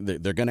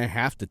 They're going to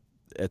have to,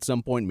 at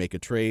some point, make a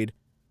trade,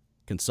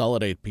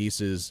 consolidate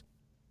pieces,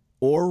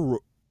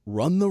 or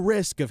run the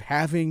risk of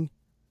having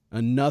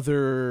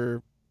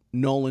another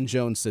Nolan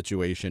Jones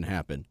situation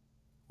happen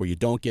where you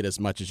don't get as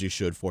much as you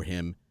should for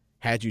him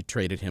had you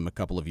traded him a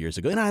couple of years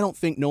ago. And I don't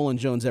think Nolan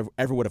Jones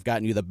ever would have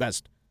gotten you the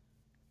best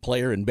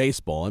player in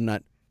baseball.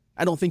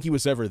 I don't think he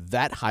was ever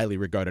that highly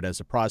regarded as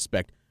a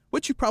prospect,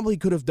 which you probably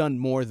could have done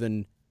more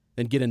than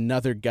get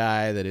another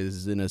guy that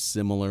is in a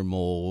similar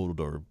mold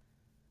or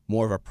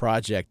more of a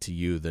project to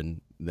you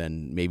than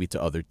maybe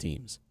to other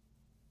teams.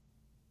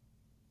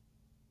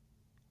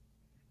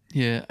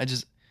 Yeah,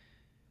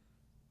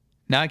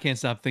 now I can't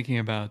stop thinking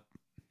about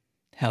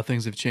how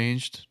things have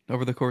changed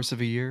over the course of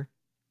a year.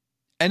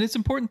 And it's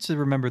important to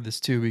remember this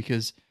too,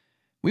 because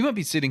we might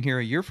be sitting here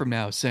a year from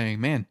now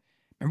saying, man,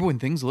 remember when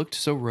things looked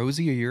so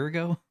rosy a year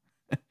ago?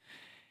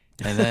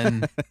 And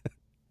then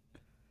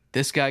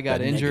this guy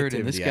got injured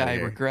and this guy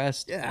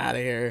regressed. Get out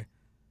of here.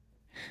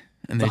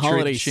 And they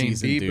traded Shane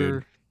Bieber. Dude.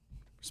 We're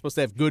supposed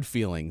to have good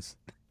feelings.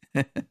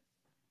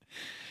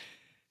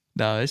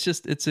 No,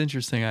 it's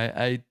interesting.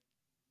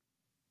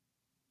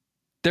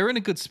 They're in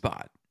a good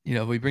spot. You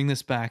know, if we bring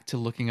this back to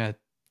looking at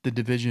the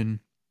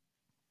division,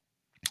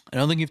 I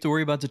don't think you have to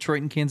worry about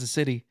Detroit and Kansas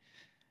City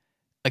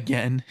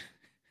again.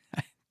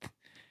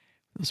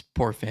 Those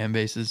poor fan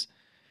bases.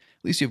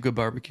 At least you have good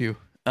barbecue.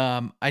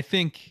 I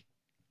think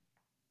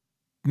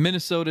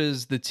Minnesota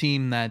is the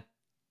team that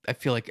I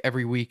feel like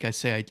every week I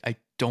say I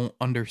don't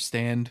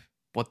understand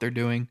what they're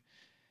doing.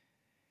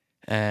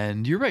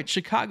 And you're right,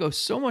 Chicago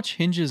so much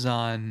hinges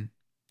on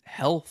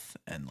health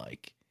and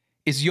like,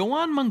 is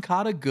Yohan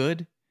Moncada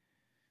good?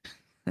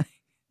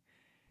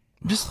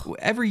 Just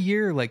every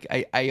year, like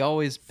I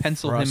always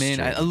pencil him in.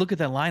 I look at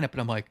that lineup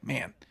and I'm like,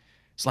 man,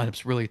 this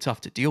lineup's really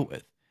tough to deal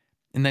with.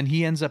 And then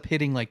he ends up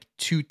hitting like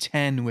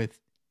 210 with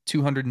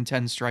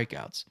 210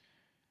 strikeouts.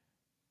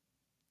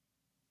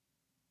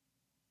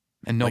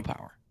 And no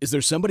power. Is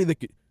there somebody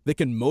that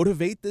can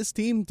motivate this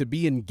team to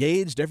be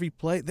engaged every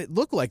play? They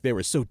looked like they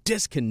were so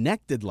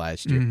disconnected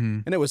last year. Mm-hmm.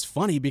 And it was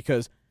funny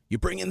because you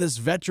bring in this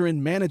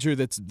veteran manager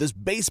that's this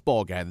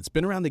baseball guy that's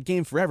been around the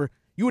game forever.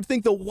 You would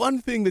think the one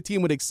thing the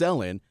team would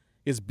excel in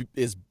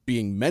is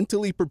being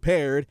mentally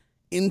prepared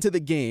into the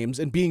games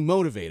and being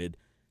motivated.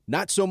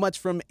 Not so much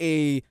from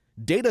a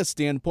data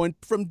standpoint,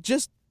 from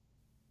just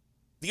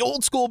the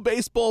old school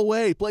baseball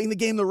way, playing the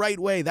game the right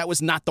way. That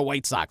was not the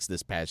White Sox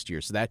this past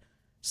year. So that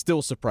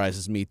still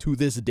surprises me to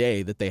this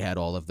day that they had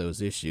all of those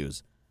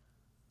issues.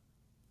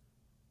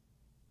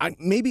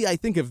 Maybe I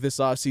think of this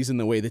offseason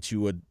the way that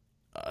you would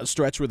a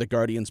stretch where the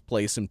Guardians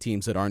play some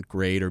teams that aren't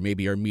great or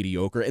maybe are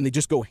mediocre, and they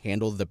just go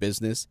handle the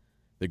business.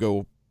 They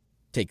go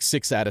take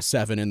 6 out of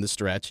 7 in the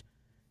stretch.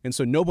 And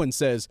so no one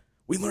says,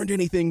 we learned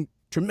anything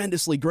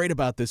tremendously great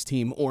about this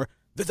team, or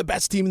they're the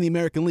best team in the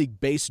American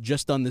League based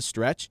just on this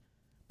stretch.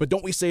 But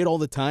don't we say it all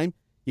the time?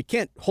 You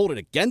can't hold it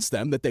against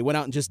them that they went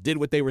out and just did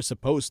what they were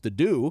supposed to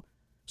do.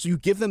 So you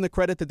give them the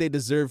credit that they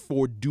deserve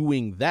for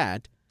doing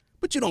that,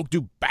 but you don't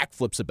do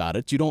backflips about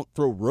it. You don't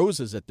throw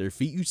roses at their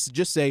feet. You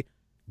just say,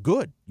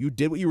 good. You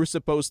did what you were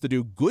supposed to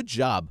do. Good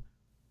job.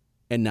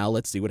 And now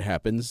let's see what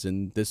happens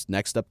in this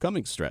next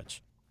upcoming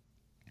stretch.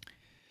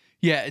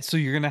 Yeah, so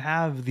you're going to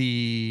have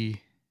the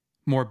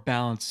more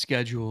balanced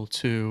schedule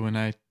too.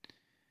 And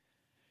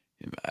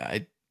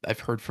I've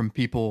heard from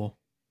people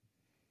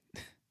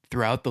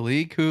throughout the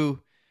league who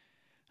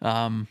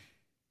I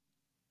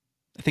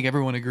think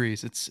everyone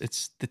agrees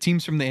it's the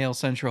teams from the AL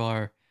Central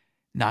are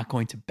not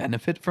going to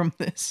benefit from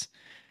this.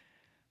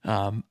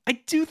 I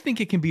do think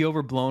it can be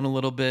overblown a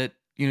little bit.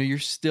 You know, you're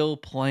still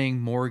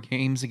playing more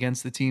games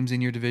against the teams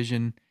in your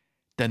division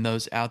than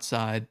those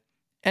outside.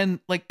 And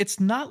like, it's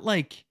not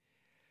like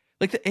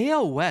the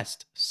AL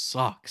West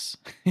sucks.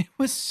 It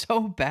was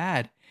so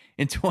bad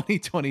in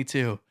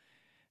 2022.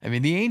 I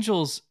mean, the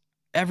Angels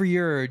every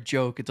year are a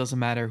joke. It doesn't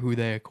matter who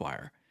they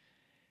acquire.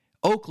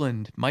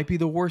 Oakland might be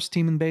the worst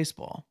team in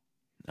baseball.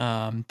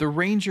 The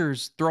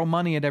Rangers throw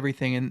money at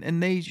everything,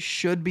 and they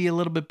should be a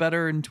little bit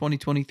better in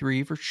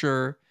 2023 for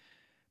sure,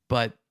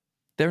 but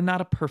they're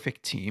not a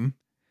perfect team.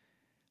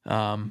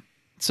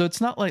 So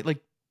it's not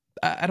like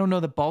I don't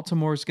know that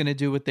Baltimore's going to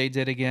do what they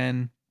did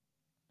again.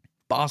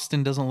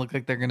 Boston doesn't look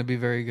like they're going to be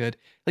very good.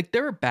 Like,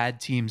 there are bad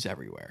teams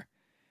everywhere.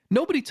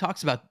 Nobody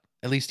talks about,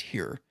 at least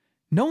here,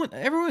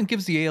 everyone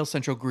gives the AL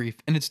Central grief,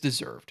 and it's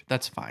deserved.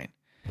 That's fine.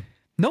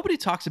 Nobody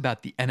talks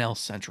about the NL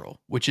Central,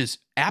 which is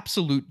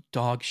absolute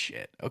dog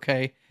shit,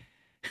 okay?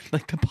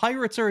 Like, the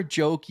Pirates are a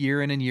joke year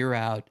in and year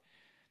out.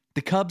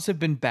 The Cubs have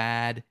been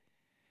bad.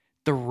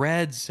 The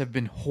Reds have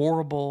been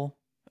horrible,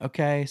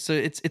 okay? So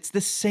it's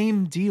the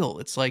same deal.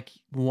 It's like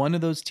one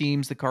of those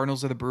teams, the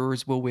Cardinals or the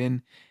Brewers, will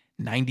win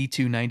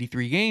 92,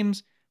 93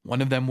 games.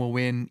 One of them will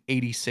win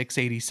 86,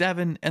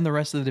 87, and the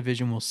rest of the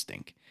division will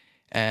stink.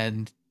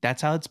 And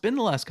that's how it's been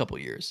the last couple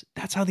of years.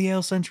 That's how the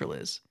AL Central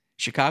is.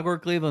 Chicago or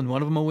Cleveland,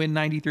 one of them will win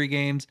 93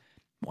 games.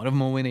 One of them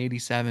will win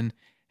 87.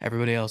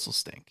 Everybody else will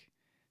stink.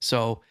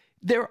 So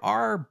there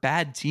are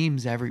bad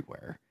teams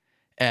everywhere.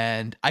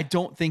 And I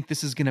don't think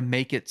this is going to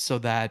make it so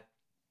that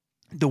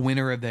the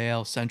winner of the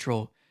AL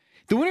Central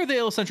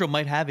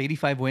might have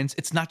 85 wins.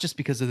 It's not just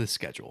because of the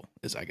schedule,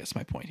 is I guess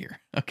my point here.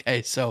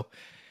 Okay, so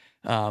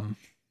I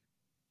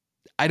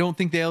don't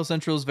think the AL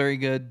Central is very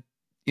good.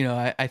 You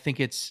know, I think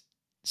it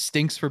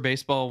stinks for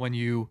baseball when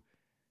you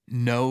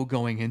know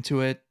going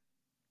into it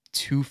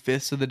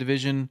 2/5 of the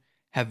division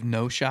have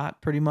no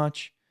shot pretty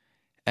much.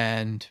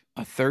 And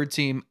a third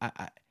team,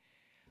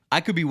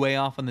 I could be way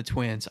off on the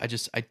Twins. I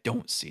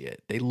don't see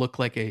it. They look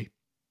like a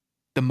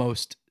the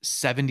most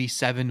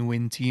 77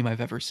 win team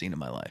I've ever seen in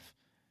my life.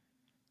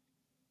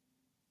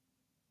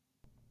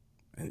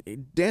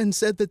 Dan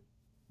said that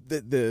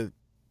the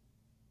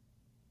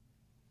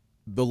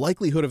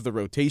likelihood of the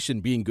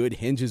rotation being good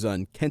hinges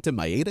on Kenta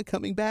Maeda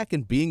coming back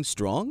and being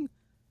strong.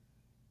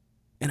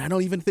 And I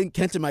don't even think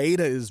Kenta Maeda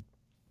is,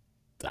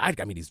 I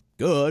mean, he's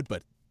good,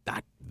 but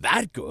not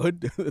that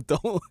good.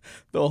 The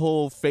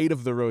whole fate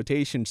of the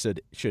rotation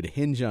should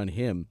hinge on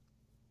him.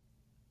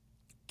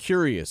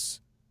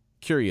 Curious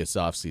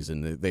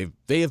offseason.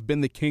 They have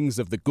been the kings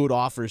of the good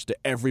offers to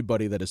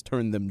everybody that has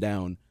turned them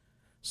down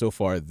so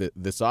far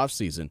this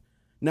offseason.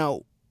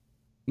 Now,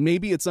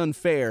 maybe it's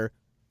unfair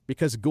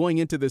because going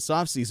into this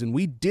offseason,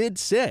 we did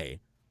say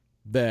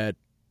that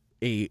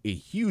a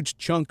huge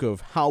chunk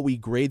of how we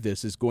grade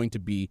this is going to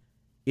be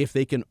if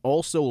they can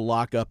also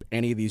lock up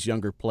any of these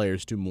younger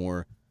players to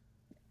more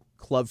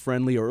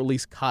club-friendly or at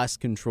least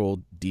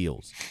cost-controlled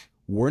deals.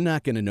 We're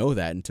not going to know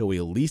that until we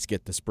at least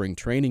get to spring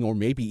training or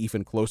maybe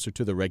even closer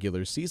to the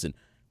regular season.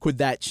 Could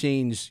that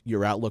change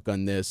your outlook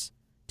on this?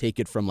 Take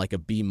it from like a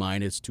B-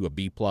 to a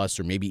B+ or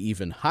maybe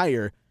even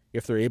higher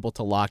if they're able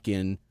to lock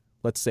in,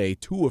 let's say,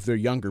 two of their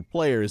younger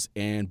players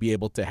and be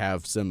able to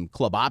have some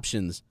club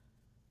options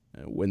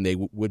when they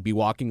would be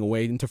walking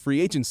away into free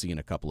agency in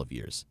a couple of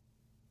years.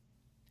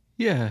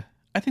 Yeah,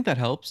 I think that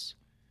helps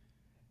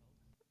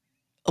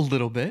a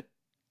little bit,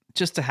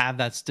 just to have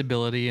that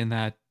stability and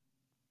that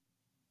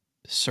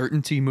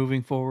certainty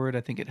moving forward.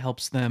 I think it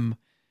helps them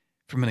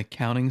from an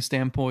accounting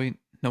standpoint,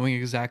 knowing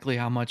exactly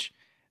how much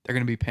they're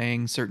going to be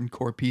paying certain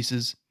core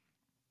pieces.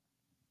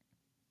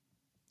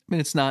 I mean,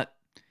 it's not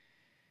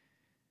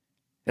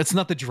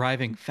the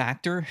driving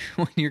factor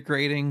when you're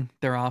grading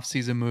their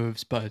offseason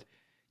moves, but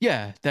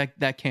yeah,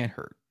 that can't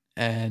hurt.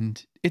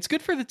 And it's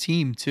good for the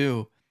team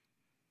too.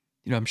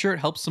 You know, I'm sure it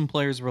helps some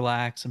players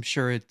relax. I'm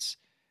sure it's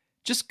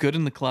just good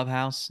in the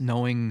clubhouse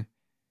knowing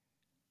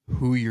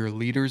who your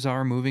leaders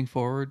are moving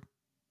forward.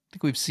 I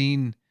think we've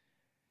seen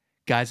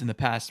guys in the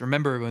past.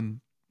 Remember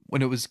when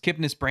it was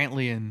Kipnis,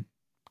 Brantley, and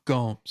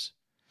Gomes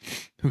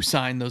who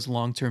signed those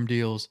long-term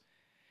deals,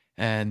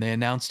 and they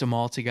announced them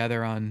all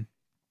together on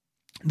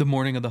the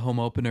morning of the home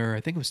opener.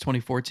 I think it was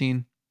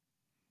 2014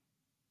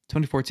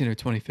 or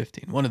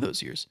 2015, one of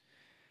those years.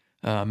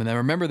 And I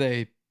remember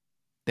they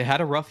had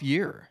a rough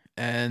year,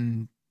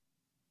 and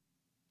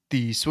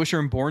the Swisher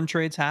and Bourne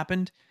trades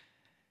happened,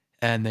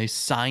 and they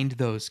signed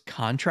those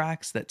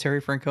contracts that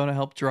Terry Francona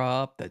helped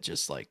draw up that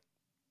just like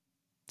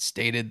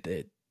stated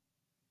that,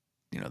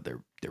 you know,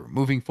 they were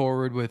moving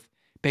forward with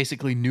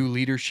basically new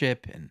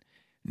leadership and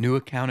new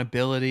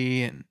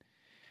accountability and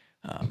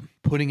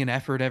putting an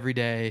effort every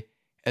day.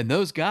 And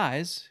those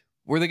guys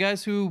were the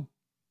guys who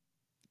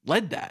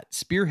led that,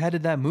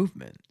 spearheaded that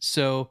movement.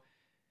 So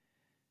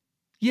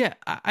yeah,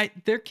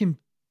 it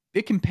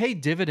can pay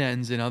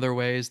dividends in other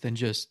ways than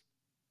just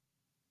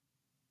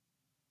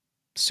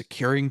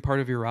securing part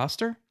of your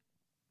roster.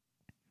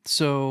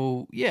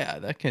 So yeah,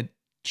 that could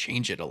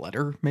change it a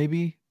letter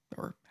maybe,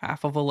 or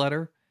half of a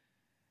letter.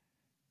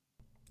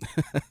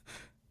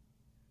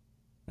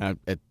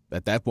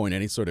 At that point,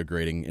 any sort of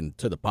grading and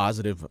to the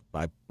positive,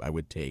 I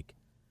would take,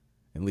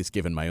 at least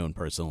given my own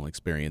personal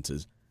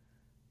experiences.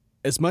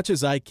 As much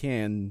as I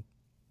can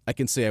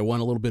say I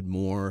want a little bit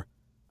more.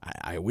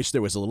 I wish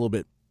there was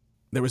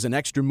an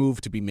extra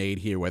move to be made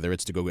here, whether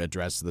it's to go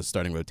address the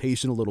starting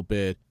rotation a little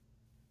bit,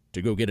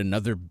 to go get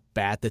another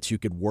bat that you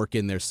could work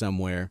in there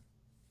somewhere.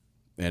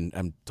 And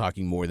I'm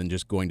talking more than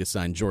just going to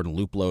sign Jordan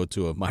Luplow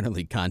to a minor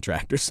league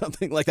contract or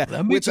something like that,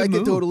 which I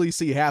could totally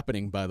see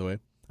happening, by the way.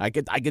 I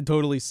could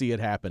totally see it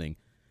happening.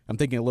 I'm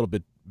thinking a little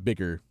bit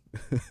bigger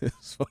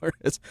as far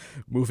as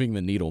moving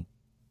the needle.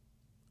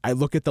 I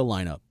look at the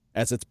lineup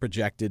as it's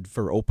projected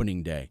for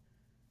opening day.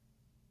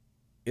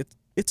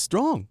 It's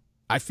strong.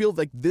 I feel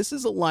like this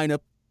is a lineup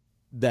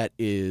that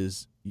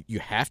is, you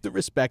have to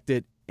respect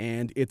it,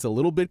 and it's a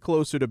little bit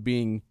closer to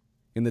being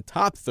in the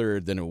top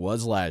third than it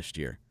was last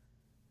year.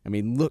 I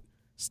mean, look,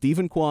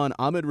 Stephen Kwan,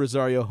 Ahmed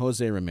Rosario,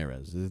 Jose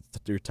Ramirez,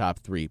 your top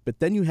three. But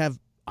then you have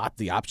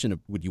the option of,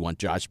 would you want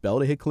Josh Bell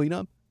to hit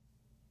cleanup?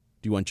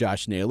 Do you want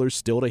Josh Naylor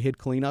still to hit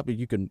cleanup?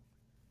 You can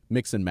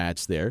mix and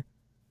match there.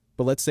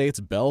 But let's say it's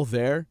Bell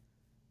there,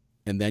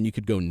 and then you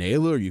could go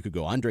Naylor, or you could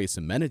go Andres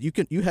Gimenez.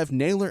 You have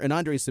Naylor and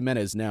Andres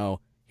Gimenez now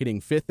hitting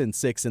 5th and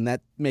 6th, and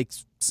that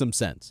makes some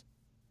sense.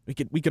 We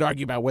could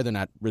argue about whether or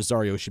not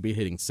Rosario should be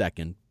hitting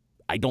 2nd.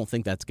 I don't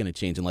think that's going to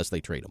change unless they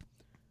trade him.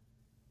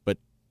 But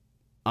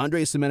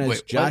Andres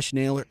Gimenez, Josh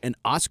Naylor, and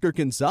Oscar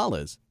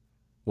Gonzalez.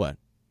 What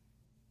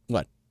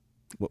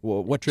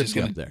trips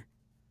you up there?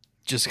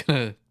 Just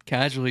gonna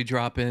casually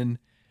drop in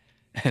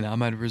an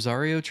Ahmed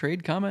Rosario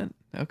trade comment.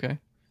 Okay.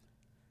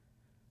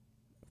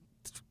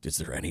 Is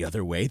there any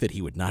other way that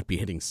he would not be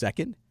hitting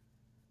 2nd?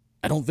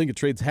 I don't think a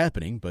trade's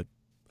happening, but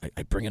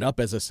I bring it up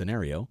as a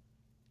scenario.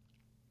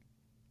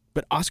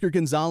 But Oscar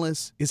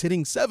Gonzalez is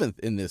hitting 7th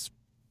in this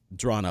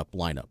drawn-up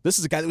lineup. This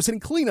is a guy that was hitting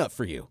cleanup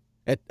for you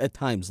at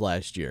times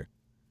last year.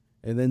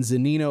 And then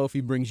Zunino, if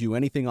he brings you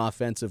anything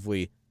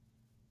offensively,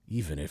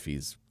 even if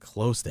he's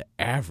close to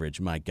average,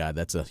 my God,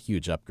 that's a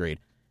huge upgrade.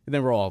 And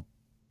then we're all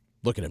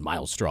looking at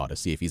Miles Straw to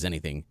see if he's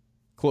anything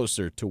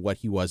closer to what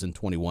he was in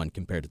 21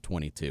 compared to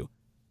 22.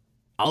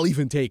 I'll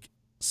even take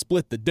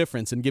split the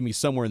difference and give me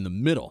somewhere in the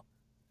middle,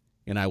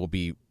 and I will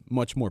be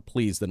much more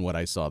pleased than what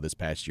I saw this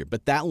past year.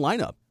 But that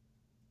lineup,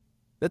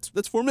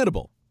 that's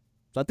formidable.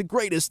 It's not the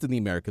greatest in the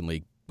American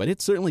League, but it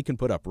certainly can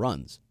put up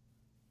runs.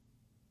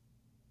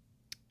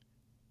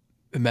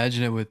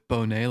 Imagine it with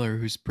Bo Naylor,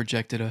 who's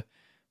projected a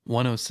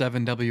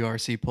 107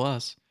 WRC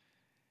plus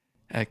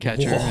at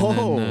catcher,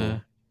 Whoa. and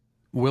then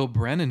Will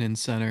Brennan in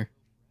center.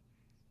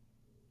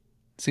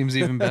 Seems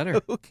even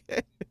better.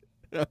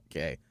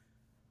 Okay.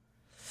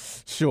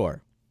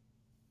 Sure.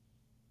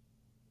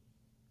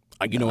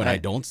 You know what I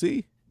don't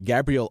see?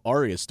 Gabriel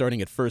Arias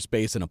starting at first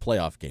base in a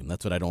playoff game.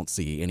 That's what I don't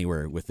see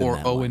anywhere within Or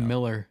that Owen lineup.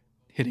 Miller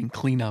hitting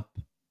cleanup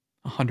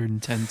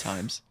 110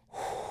 times.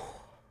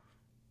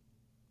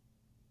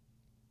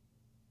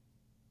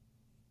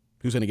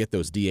 Who's going to get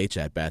those DH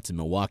at-bats in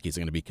Milwaukee? Is it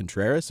going to be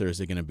Contreras or is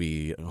it going to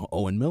be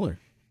Owen Miller?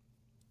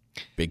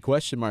 Big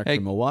question mark for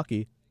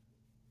Milwaukee.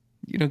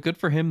 You know, good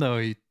for him, though.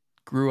 He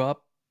grew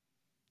up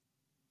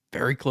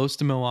very close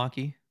to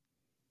Milwaukee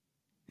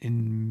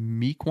in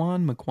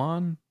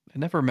Mequon? I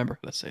never remember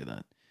how to say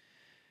that.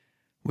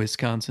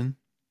 Wisconsin.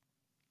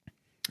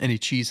 Any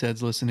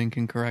cheeseheads listening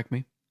can correct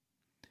me.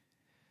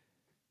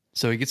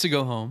 So he gets to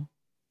go home.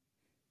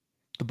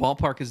 The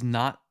ballpark is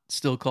not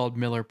still called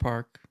Miller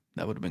Park.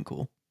 That would have been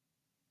cool.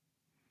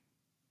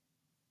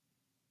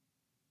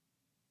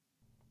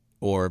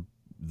 Or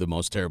the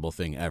most terrible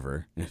thing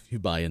ever, if you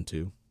buy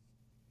into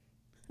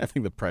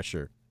having the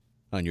pressure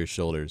on your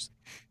shoulders.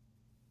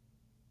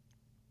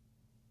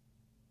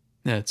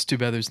 Yeah, it's too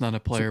bad there's not a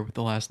player with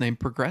the last name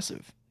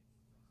Progressive.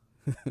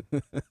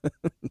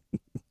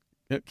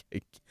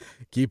 Okay,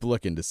 keep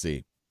looking to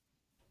see.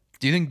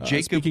 Do you think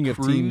Jacob speaking of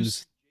Cruz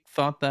teams-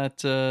 thought that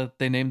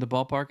they named the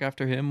ballpark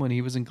after him when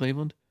he was in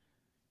Cleveland?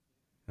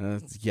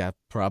 Yeah,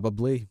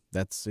 probably.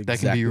 That's exactly That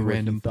can be your what he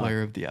random thought.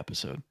 player of the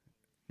episode.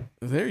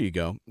 There you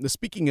go.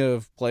 Speaking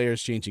of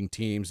players changing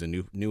teams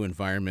and new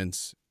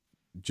environments,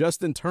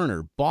 Justin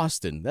Turner,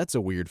 Boston. That's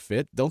a weird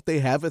fit. Don't they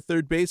have a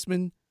third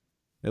baseman?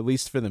 At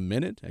least for the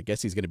minute. I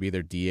guess he's going to be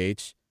their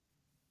DH.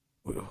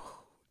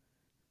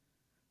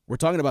 We're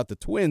talking about the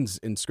Twins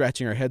and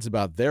scratching our heads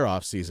about their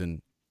offseason.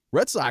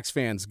 Red Sox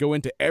fans go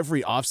into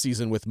every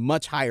offseason with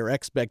much higher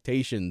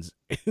expectations.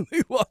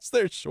 They lost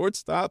their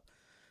shortstop.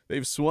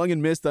 They've swung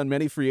and missed on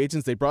many free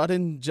agents. They brought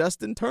in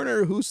Justin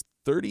Turner, who's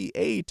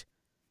 38.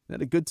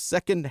 Had a good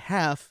second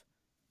half.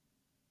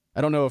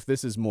 I don't know if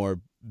this is more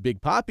Big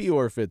Papi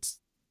or if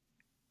it's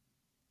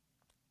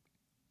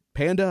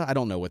Panda. I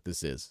don't know what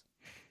this is.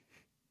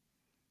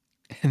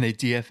 And they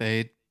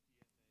DFA'd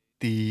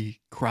the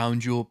crown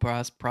jewel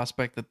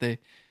prospect that they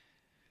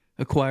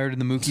acquired in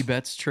the Mookie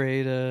Betts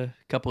trade a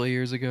couple of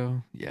years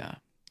ago. Yeah.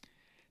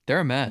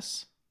 They're a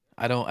mess.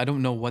 I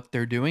don't know what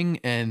they're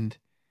doing, and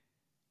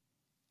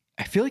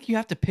I feel like you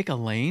have to pick a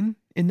lane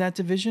in that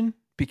division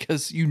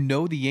because you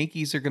know the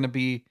Yankees are going to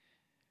be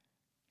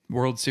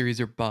World Series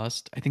or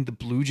bust. I think the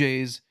Blue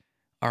Jays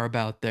are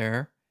about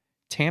there.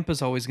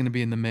 Tampa's always going to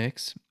be in the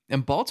mix.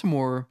 And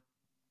Baltimore,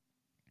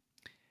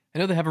 I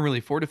know they haven't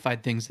really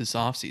fortified things this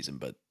offseason,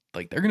 but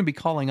like they're going to be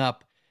calling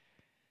up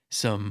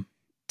some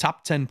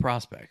top 10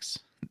 prospects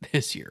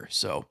this year.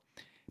 So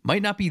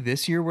might not be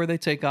this year where they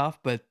take off,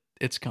 but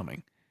it's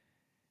coming.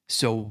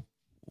 So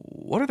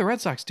what are the Red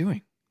Sox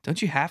doing?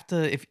 Don't you have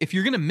to, if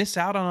you're going to miss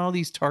out on all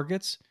these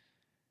targets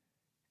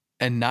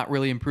and not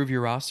really improve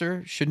your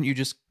roster, shouldn't you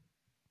just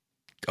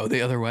go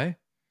the other way?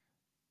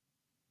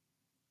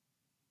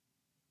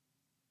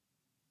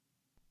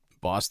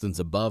 Boston's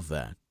above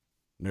that.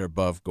 They're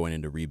above going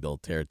into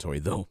rebuild territory,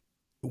 though.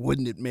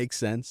 Wouldn't it make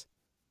sense?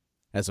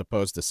 As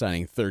opposed to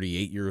signing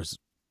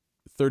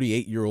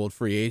 38-year-old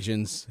free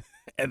agents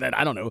and then,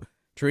 I don't know,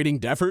 trading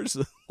Devers?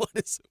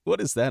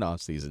 What is that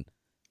offseason?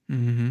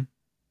 Mm-hmm.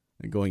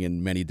 And going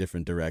in many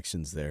different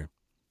directions there.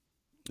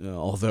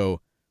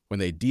 Although, when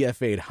they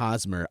DFA'd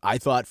Hosmer, I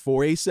thought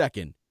for a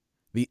second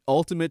the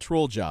ultimate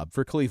troll job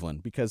for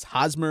Cleveland, because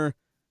Hosmer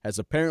has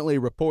apparently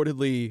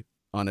reportedly,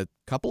 on a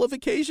couple of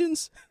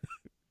occasions,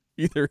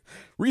 either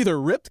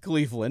ripped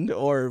Cleveland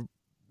or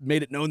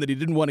made it known that he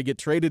didn't want to get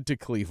traded to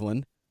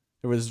Cleveland.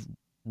 There was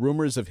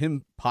rumors of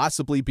him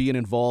possibly being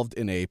involved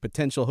in a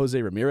potential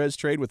Jose Ramirez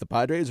trade with the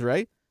Padres,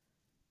 right?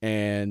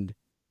 And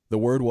the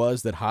word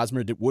was that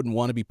Hosmer wouldn't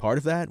want to be part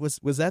of that.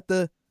 Was that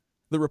the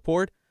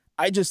report?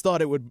 I just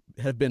thought it would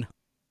have been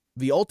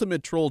the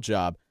ultimate troll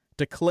job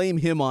to claim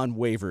him on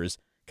waivers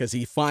because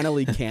he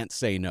finally can't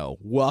say no.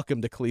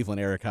 Welcome to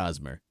Cleveland, Eric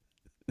Hosmer.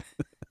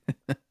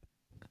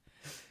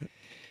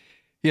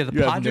 Yeah, the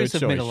Padres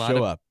have made a lot Show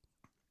of up.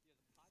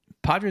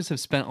 Padres have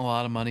spent a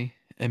lot of money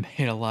and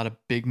made a lot of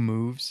big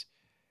moves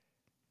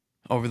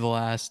over the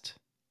last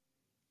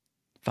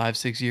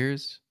 5-6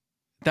 years.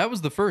 That was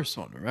the first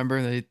one.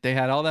 Remember, they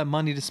had all that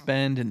money to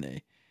spend, and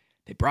they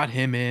brought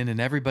him in, and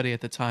everybody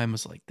at the time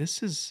was like,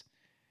 "This is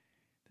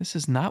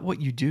not what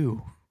you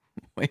do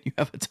when you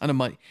have a ton of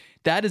money.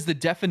 That is the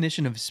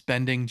definition of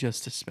spending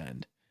just to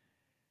spend.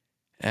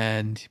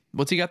 And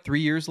what's he got? 3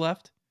 years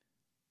left?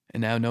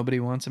 And now nobody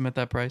wants him at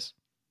that price?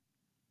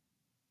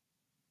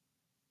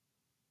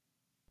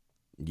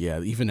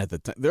 Yeah, even at the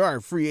time. There are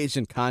free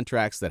agent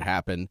contracts that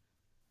happen,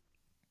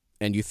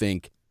 and you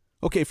think,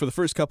 okay, for the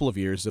first couple of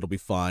years, it'll be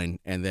fine,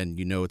 and then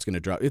you know it's going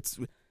to drop. It's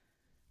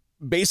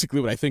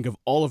basically what I think of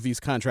all of these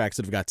contracts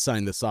that have got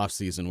signed this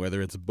offseason,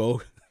 whether it's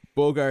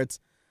Bogarts,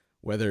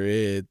 whether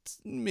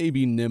it's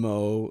maybe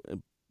Nimmo,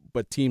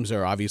 but teams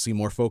are obviously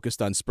more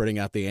focused on spreading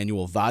out the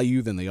annual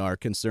value than they are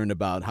concerned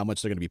about how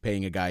much they're going to be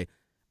paying a guy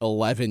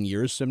 11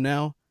 years from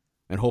now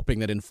and hoping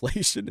that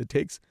inflation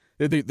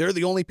they're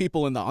the only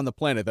people on the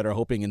planet that are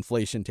hoping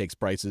inflation takes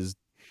prices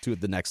to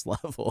the next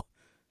level.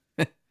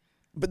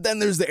 But then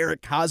there's the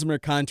Eric Hosmer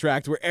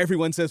contract where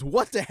everyone says,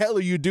 "What the hell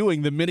are you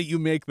doing?" the minute you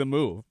make the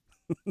move.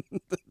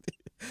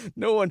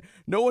 No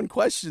one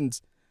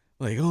questions,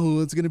 like,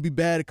 "Oh, it's going to be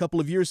bad a couple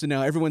of years from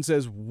now." Everyone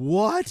says,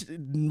 "What?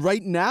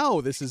 Right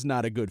now, this is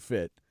not a good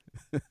fit."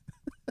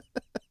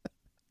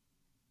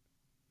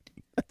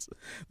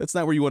 That's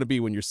not where you want to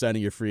be when you're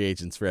signing your free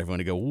agents, for everyone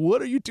to go,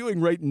 "What are you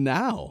doing right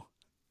now?"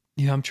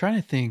 Yeah, I'm trying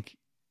to think.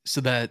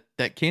 So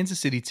that Kansas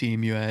City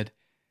team, you had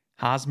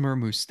Hosmer,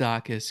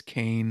 Moustakas,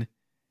 Kane.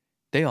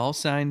 They all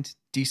signed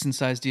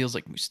decent-sized deals.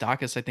 Like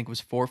Moustakas, I think,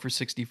 was 4 for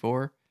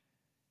 $64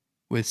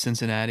 with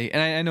Cincinnati.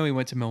 And I know he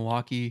went to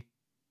Milwaukee.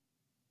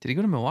 Did he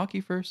go to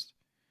Milwaukee first?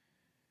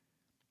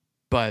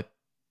 But,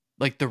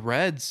 like, the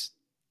Reds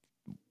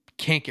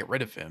can't get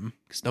rid of him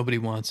because nobody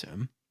wants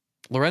him.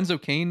 Lorenzo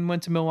Cain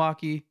went to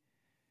Milwaukee.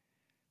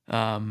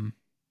 5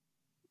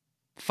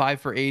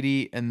 for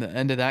 $80, and the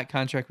end of that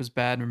contract was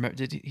bad. Remember,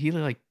 did he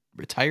like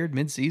retired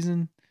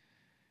mid-season?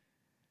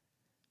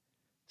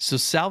 So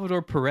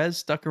Salvador Perez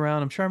stuck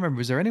around. I'm trying to remember.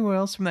 Was there anyone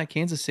else from that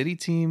Kansas City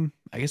team?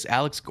 I guess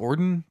Alex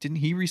Gordon. Didn't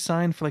he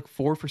resign for like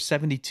 4 for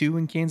 $72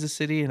 in Kansas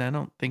City? And I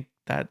don't think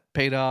that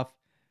paid off.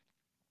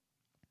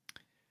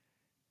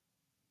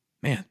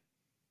 Man,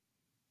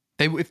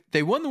 if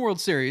they won the World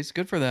Series,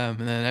 good for them.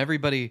 And then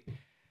everybody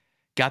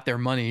got their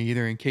money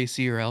either in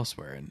KC or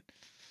elsewhere. And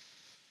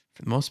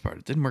for the most part,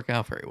 it didn't work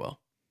out very well.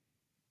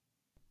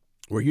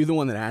 Were you the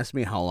one that asked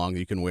me how long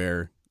you can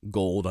wear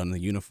gold on the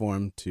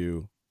uniform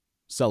to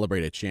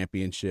celebrate a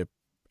championship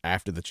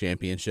after the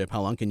championship?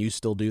 How long can you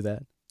still do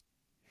that?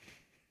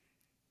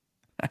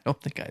 I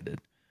don't think I did.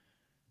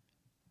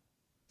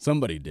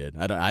 Somebody did.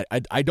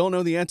 I don't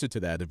know the answer to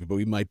that, but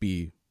we might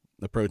be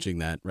approaching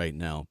that right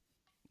now.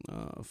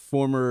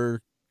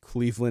 Former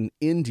Cleveland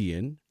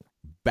Indian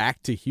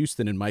back to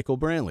Houston and Michael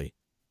Brantley.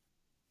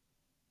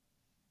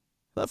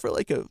 Thought for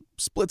like a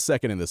split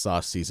second in this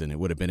offseason, it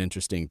would have been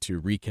interesting to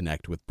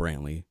reconnect with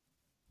Brantley.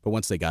 But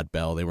once they got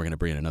Bell, they were going to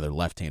bring in another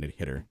left-handed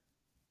hitter.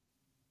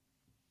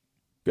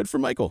 Good for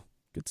Michael.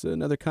 Gets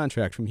another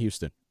contract from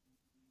Houston.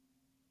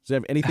 Does he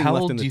have anything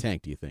left in the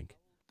tank, do you think?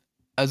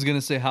 I was going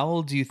to say, how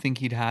old do you think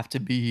he'd have to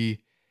be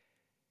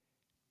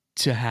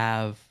to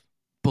have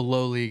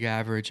below league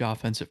average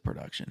offensive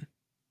production?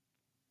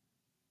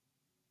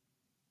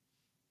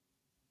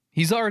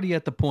 He's already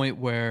at the point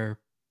where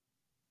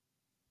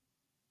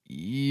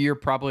you're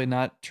probably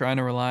not trying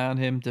to rely on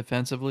him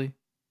defensively.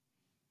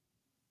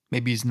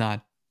 Maybe he's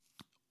not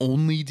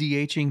only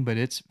DHing, but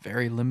it's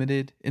very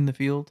limited in the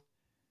field.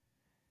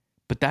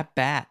 But that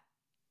bat,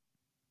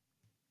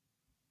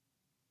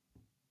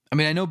 I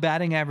mean, I know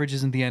batting average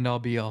isn't the end all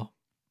be all.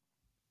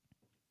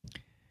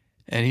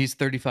 And he's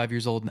 35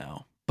 years old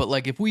now. But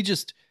like, if we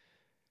just,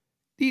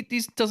 he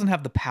doesn't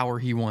have the power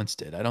he once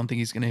did. I don't think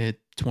he's going to hit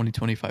 20,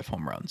 25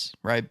 home runs,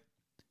 right?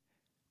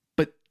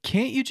 But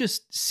can't you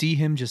just see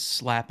him just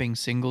slapping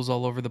singles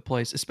all over the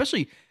place?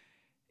 Especially,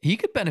 he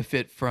could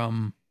benefit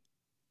from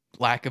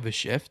lack of a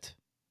shift.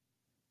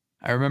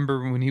 I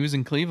remember when he was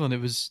in Cleveland,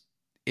 it was,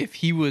 if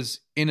he was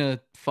in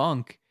a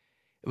funk,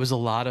 it was a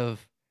lot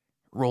of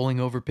rolling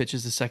over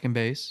pitches to second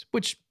base,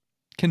 which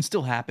can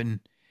still happen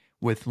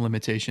with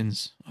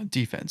limitations on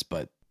defense,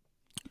 but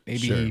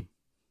maybe he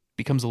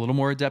becomes a little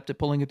more adept at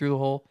pulling it through the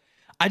hole.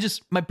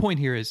 My point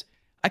here is,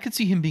 I could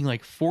see him being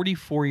like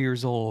 44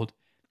 years old,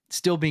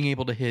 still being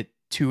able to hit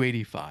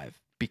 285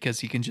 because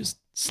he can just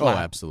slap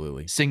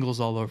absolutely singles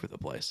all over the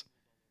place.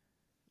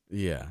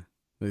 Yeah.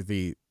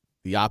 The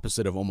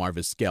opposite of Omar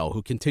Vizquel,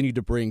 who continued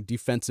to bring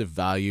defensive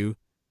value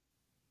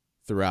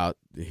throughout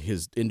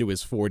into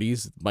his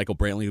 40s. Michael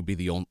Brantley would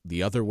be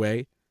the other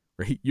way,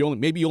 where you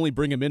only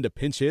bring him in to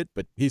pinch hit,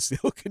 but he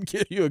still can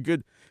give you a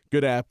good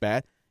at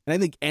bat. And I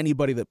think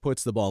anybody that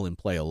puts the ball in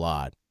play a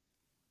lot,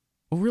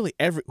 well, really,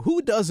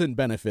 who doesn't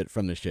benefit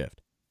from the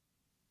shift?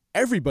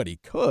 Everybody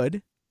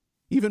could.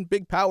 Even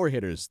big power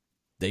hitters,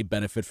 they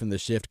benefit from the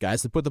shift.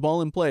 Guys that put the ball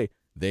in play,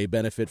 they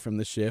benefit from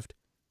the shift,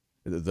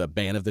 the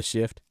ban of the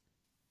shift.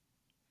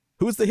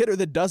 Who's the hitter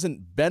that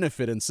doesn't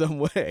benefit in some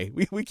way?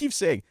 We keep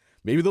saying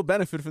maybe they'll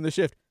benefit from the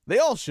shift. They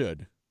all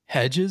should.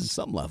 Hedges? On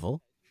some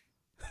level.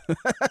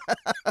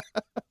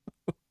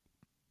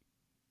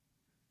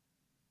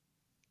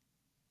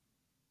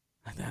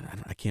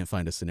 I can't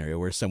find a scenario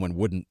where someone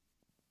wouldn't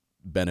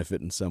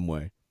benefit in some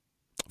way.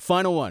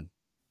 Final one.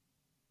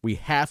 We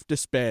have to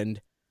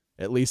spend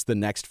at least the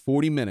next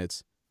 40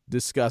 minutes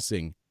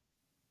discussing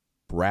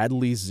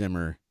Bradley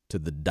Zimmer to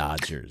the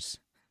Dodgers.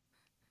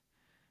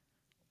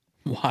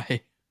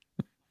 Why?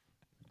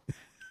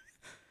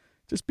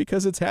 Just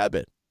because it's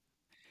habit.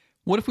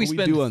 What if we What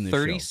spend do on this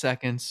 30 show.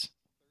 seconds?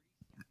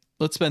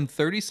 Let's spend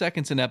 30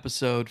 seconds an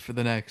episode for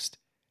the next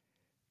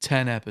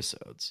 10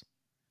 episodes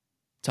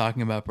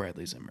talking about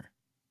Bradley Zimmer.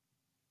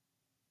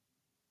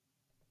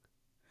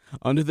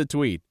 Under the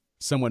tweet,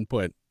 someone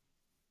put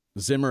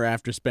Zimmer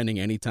after spending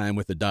any time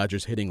with the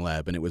Dodgers hitting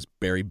lab, and it was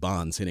Barry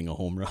Bonds hitting a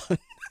home run.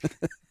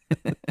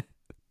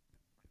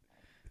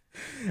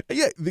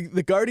 Yeah,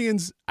 the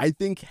Guardians, I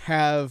think,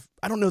 I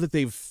don't know that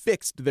they've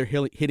fixed their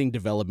hitting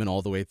development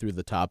all the way through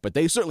the top, but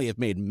they certainly have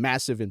made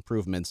massive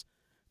improvements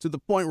to the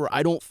point where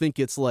I don't think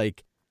it's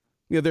like,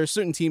 there are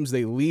certain teams,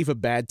 they leave a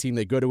bad team,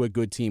 they go to a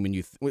good team,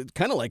 and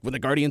kind of like when the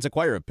Guardians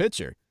acquire a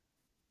pitcher.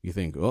 You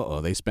think,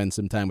 they spend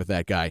some time with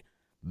that guy.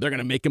 They're going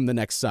to make him the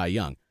next Cy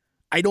Young.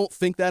 I don't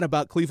think that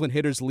about Cleveland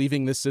hitters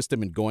leaving this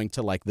system and going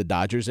to like the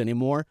Dodgers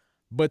anymore,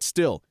 but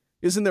still,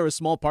 isn't there a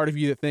small part of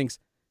you that thinks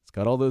he's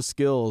got all those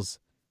skills?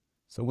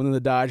 So when the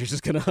Dodgers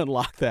is going to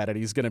unlock that and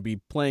he's going to be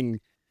playing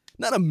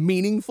not a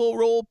meaningful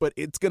role, but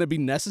it's going to be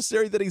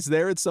necessary that he's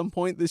there at some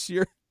point this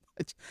year.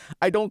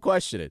 I don't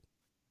question it.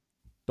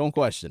 Don't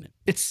question it.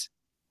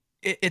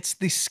 It's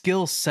the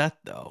skill set,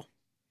 though.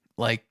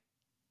 Like,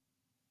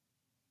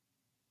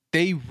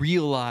 they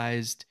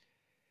realized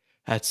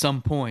at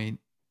some point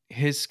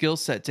his skill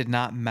set did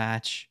not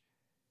match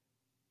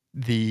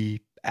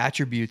the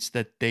attributes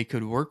that they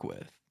could work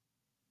with.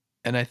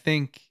 And I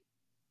think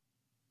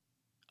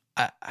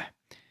I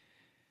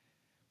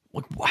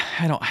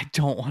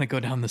don't want to go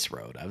down this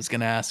road. I was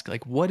going to ask,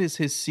 like, what is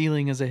his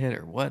ceiling as a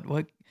hitter? What?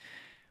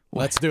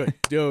 Let's do it.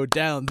 Go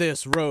down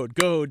this road.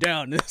 Go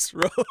down this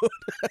road.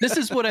 This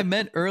is what I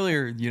meant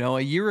earlier. A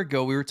year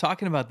ago, we were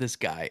talking about this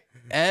guy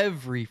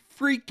every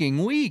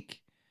freaking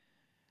week.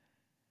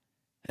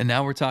 And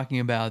now we're talking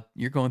about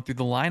you're going through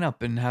the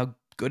lineup and how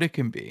good it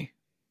can be.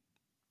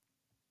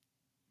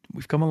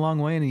 We've come a long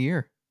way in a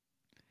year.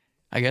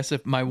 I guess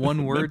if my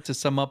one word to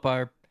sum up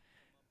our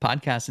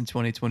podcast in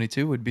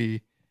 2022 would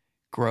be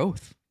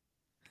growth.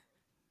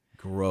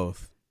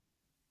 Growth.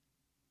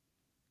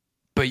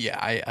 But yeah,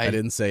 I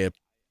didn't say it,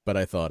 but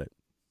I thought it.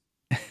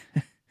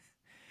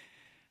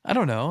 I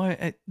don't know.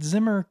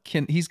 Zimmer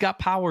he's got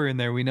power in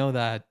there. We know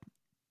that.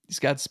 He's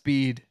got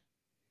speed.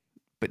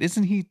 But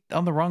isn't he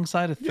on the wrong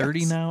side of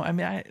 30 now? I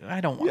mean,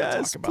 I don't want to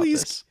talk about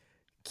this.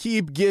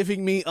 Keep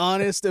giving me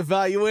honest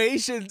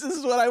evaluations. This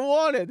is what I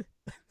wanted.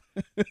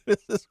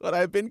 This is what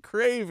I've been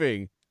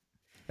craving.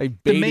 The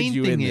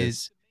main thing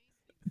is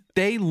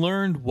they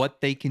learned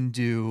what they can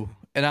do,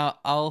 and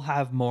I'll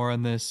have more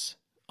on this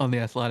on The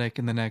Athletic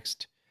in the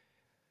next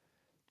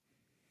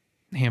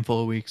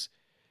handful of weeks.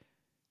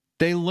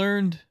 They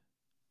learned.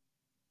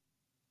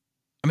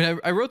 I mean,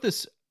 I wrote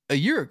this a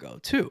year ago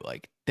too.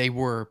 Like, they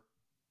were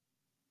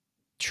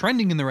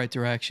trending in the right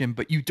direction,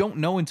 but you don't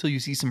know until you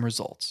see some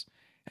results.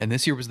 And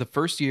this year was the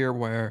first year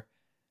where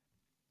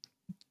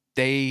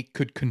they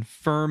could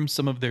confirm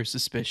some of their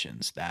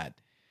suspicions that,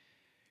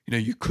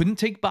 you couldn't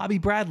take Bobby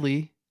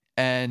Bradley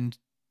and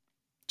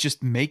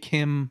just make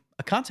him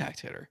a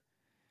contact hitter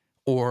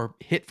or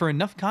hit for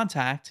enough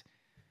contact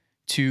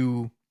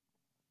to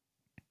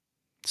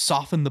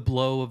soften the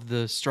blow of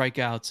the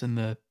strikeouts and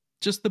the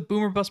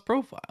boomer bust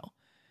profile.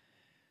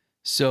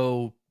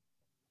 So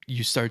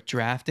you start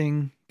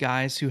drafting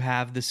guys who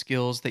have the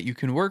skills that you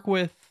can work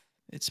with.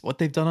 It's what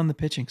they've done on the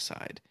pitching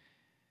side.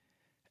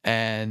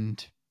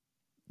 And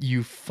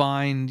you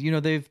find,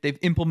 they've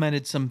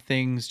implemented some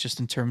things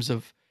just in terms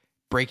of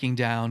breaking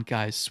down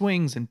guys'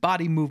 swings and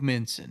body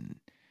movements, and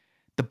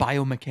the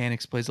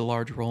biomechanics plays a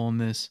large role in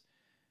this.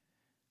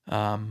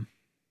 And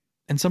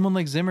someone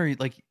like Zimmer,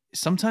 like,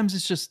 sometimes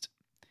it's just,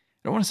 I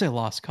don't want to say a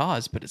lost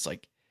cause, but it's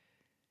like,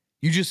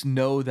 you just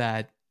know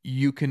that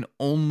you can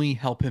only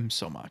help him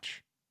so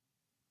much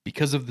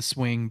because of the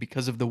swing,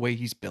 because of the way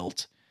he's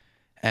built,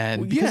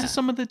 and because of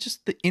some of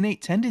the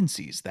innate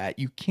tendencies that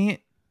you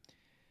can't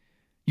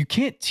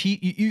teach.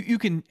 You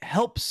can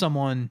help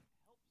someone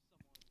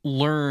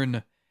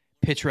learn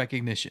pitch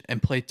recognition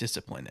and plate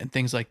discipline and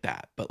things like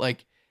that. But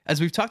like,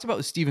 as we've talked about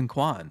with Stephen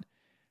Kwan,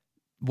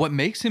 what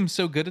makes him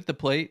so good at the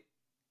plate,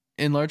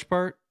 in large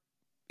part,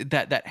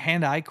 that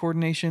hand-eye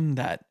coordination,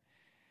 that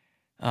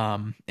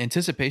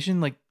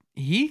anticipation, like,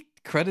 he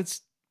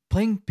credits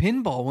playing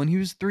pinball when he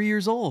was 3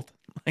 years old.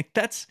 Like,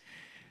 the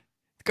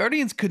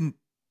Guardians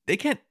they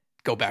can't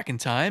go back in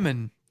time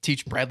and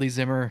teach Bradley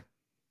Zimmer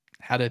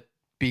how to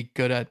be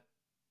good at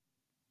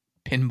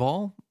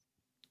pinball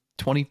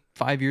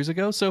 25 years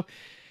ago. So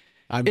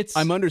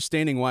I'm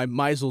understanding why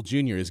Meisel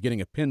Jr. is getting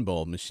a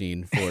pinball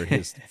machine for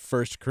his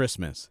first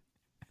Christmas.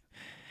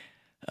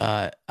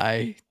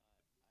 I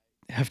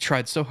have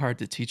tried so hard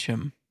to teach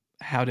him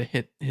how to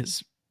hit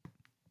his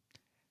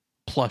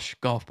plush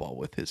golf ball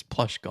with his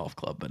plush golf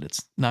club, but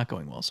it's not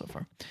going well so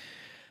far.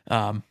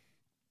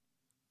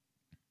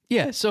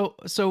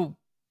 So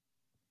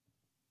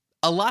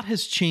a lot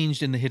has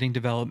changed in the hitting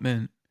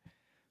development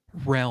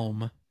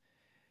realm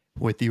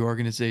with the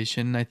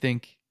organization.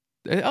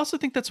 I also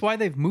think that's why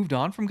they've moved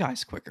on from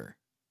guys quicker,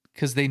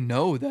 because they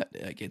know that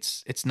like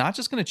it's not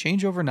just going to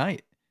change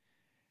overnight.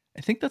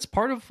 I think that's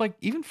part of like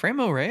even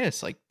Franmil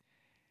Reyes. Like,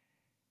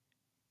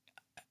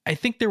 I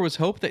think there was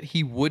hope that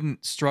he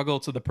wouldn't struggle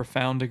to the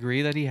profound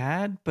degree that he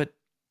had, but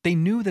they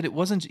knew that he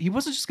wasn't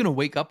just going to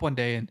wake up one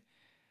day and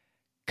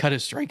cut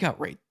his strikeout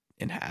rate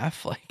in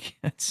half. Like,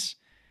 that's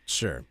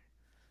sure.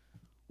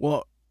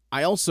 Well,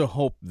 I also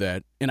hope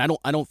that, and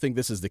I don't think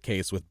this is the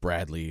case with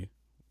Bradley,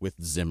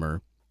 with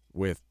Zimmer,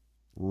 with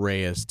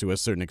Reyes to a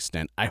certain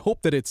extent. I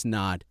hope that it's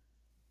not,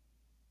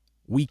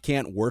 we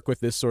can't work with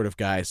this sort of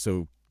guy,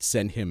 so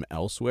send him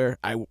elsewhere.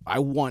 I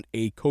want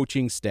a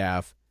coaching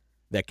staff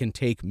that can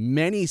take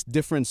many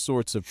different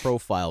sorts of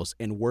profiles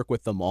and work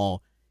with them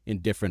all in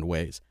different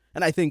ways.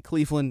 And I think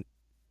Cleveland,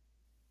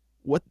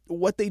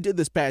 what they did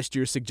this past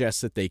year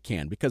suggests that they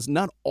can, because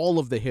not all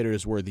of the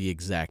hitters were the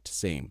exact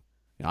same.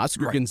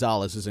 Oscar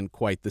Gonzalez isn't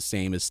quite the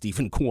same as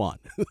Stephen Kwan,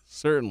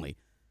 certainly.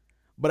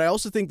 But I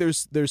also think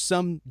there's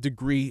some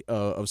degree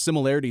of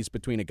similarities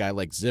between a guy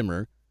like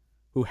Zimmer,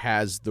 who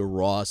has the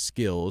raw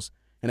skills,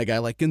 and a guy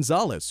like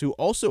Gonzalez, who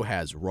also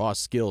has raw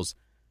skills,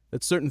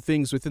 that certain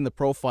things within the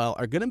profile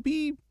are going to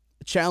be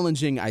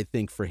challenging, I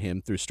think, for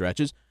him through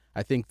stretches.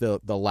 I think the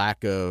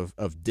lack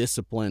of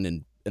discipline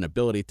and an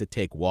ability to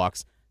take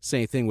walks,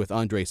 same thing with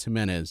Andres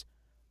Jimenez,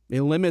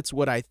 it limits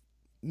what I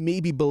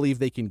maybe believe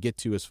they can get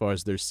to as far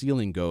as their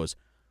ceiling goes.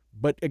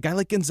 But a guy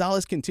like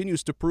Gonzalez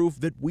continues to prove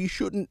that we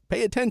shouldn't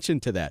pay attention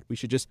to that. We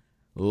should just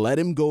let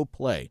him go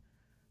play.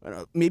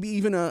 Maybe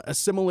even a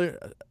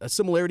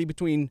similarity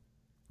between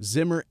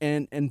Zimmer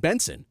and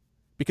Benson,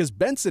 because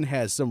Benson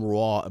has some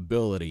raw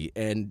ability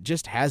and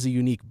just has a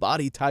unique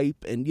body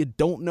type, and you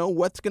don't know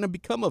what's going to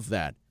become of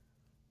that.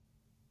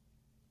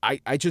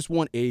 I just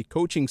want a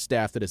coaching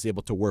staff that is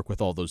able to work with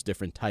all those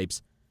different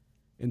types.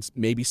 And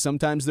maybe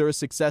sometimes they're a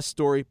success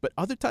story, but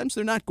other times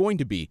they're not going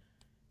to be.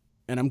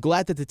 And I'm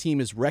glad that the team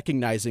is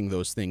recognizing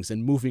those things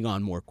and moving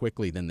on more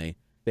quickly than they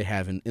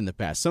have in the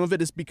past. Some of it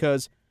is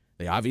because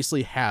they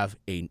obviously have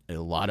a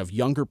lot of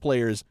younger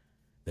players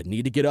that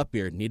need to get up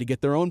here, need to get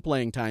their own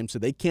playing time, so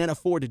they can't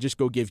afford to just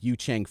go give Yu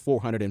Chang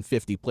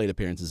 450 plate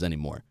appearances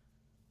anymore.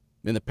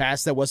 In the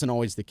past, that wasn't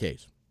always the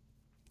case.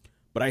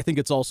 But I think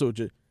it's also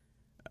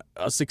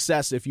a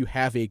success if you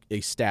have a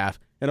staff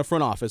and a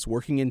front office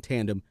working in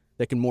tandem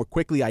that can more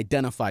quickly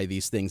identify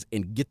these things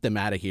and get them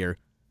out of here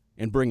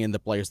and bring in the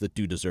players that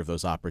do deserve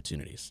those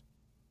opportunities.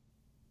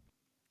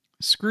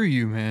 Screw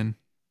you, man.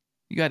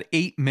 You got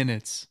 8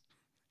 minutes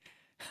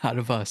out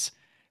of us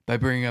by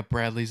bringing up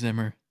Bradley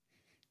Zimmer.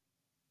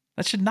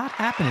 That should not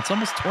happen. It's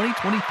almost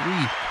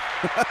 2023.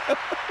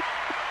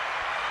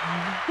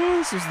 Well,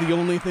 this is the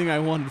only thing I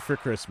wanted for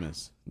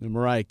Christmas.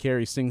 Mariah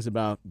Carey sings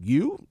about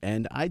you,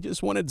 and I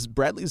just wanted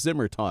Bradley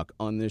Zimmer talk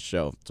on this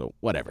show, so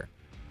whatever.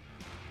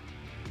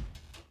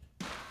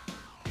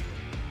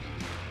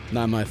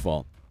 Not my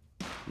fault,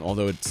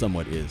 although it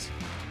somewhat is.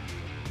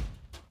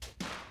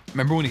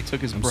 Remember when he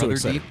took his brother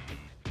deep?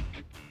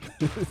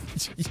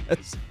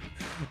 Yes.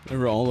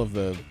 Remember all of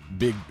the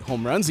big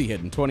home runs he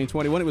hit in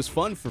 2021? It was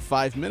fun for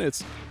 5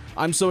 minutes.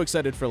 I'm so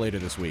excited for later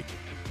this week.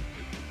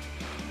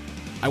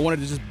 I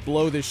wanted to just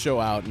blow this show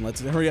out, and let's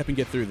hurry up and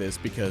get through this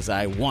because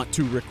I want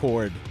to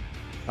record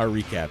our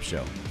recap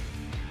show.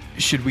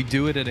 Should we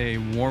do it at a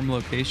warm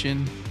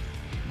location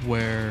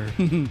where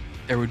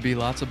there would be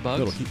lots of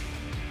bugs?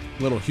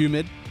 Little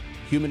humid?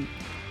 Human,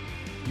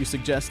 you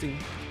suggesting?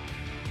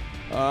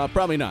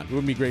 Probably not. It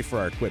wouldn't be great for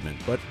our equipment,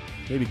 but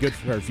maybe good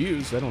for our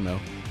views. I don't know.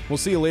 We'll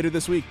see you later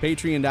this week.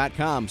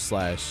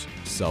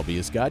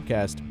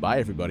 Patreon.com/SelbyIsGodcast. Bye,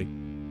 everybody.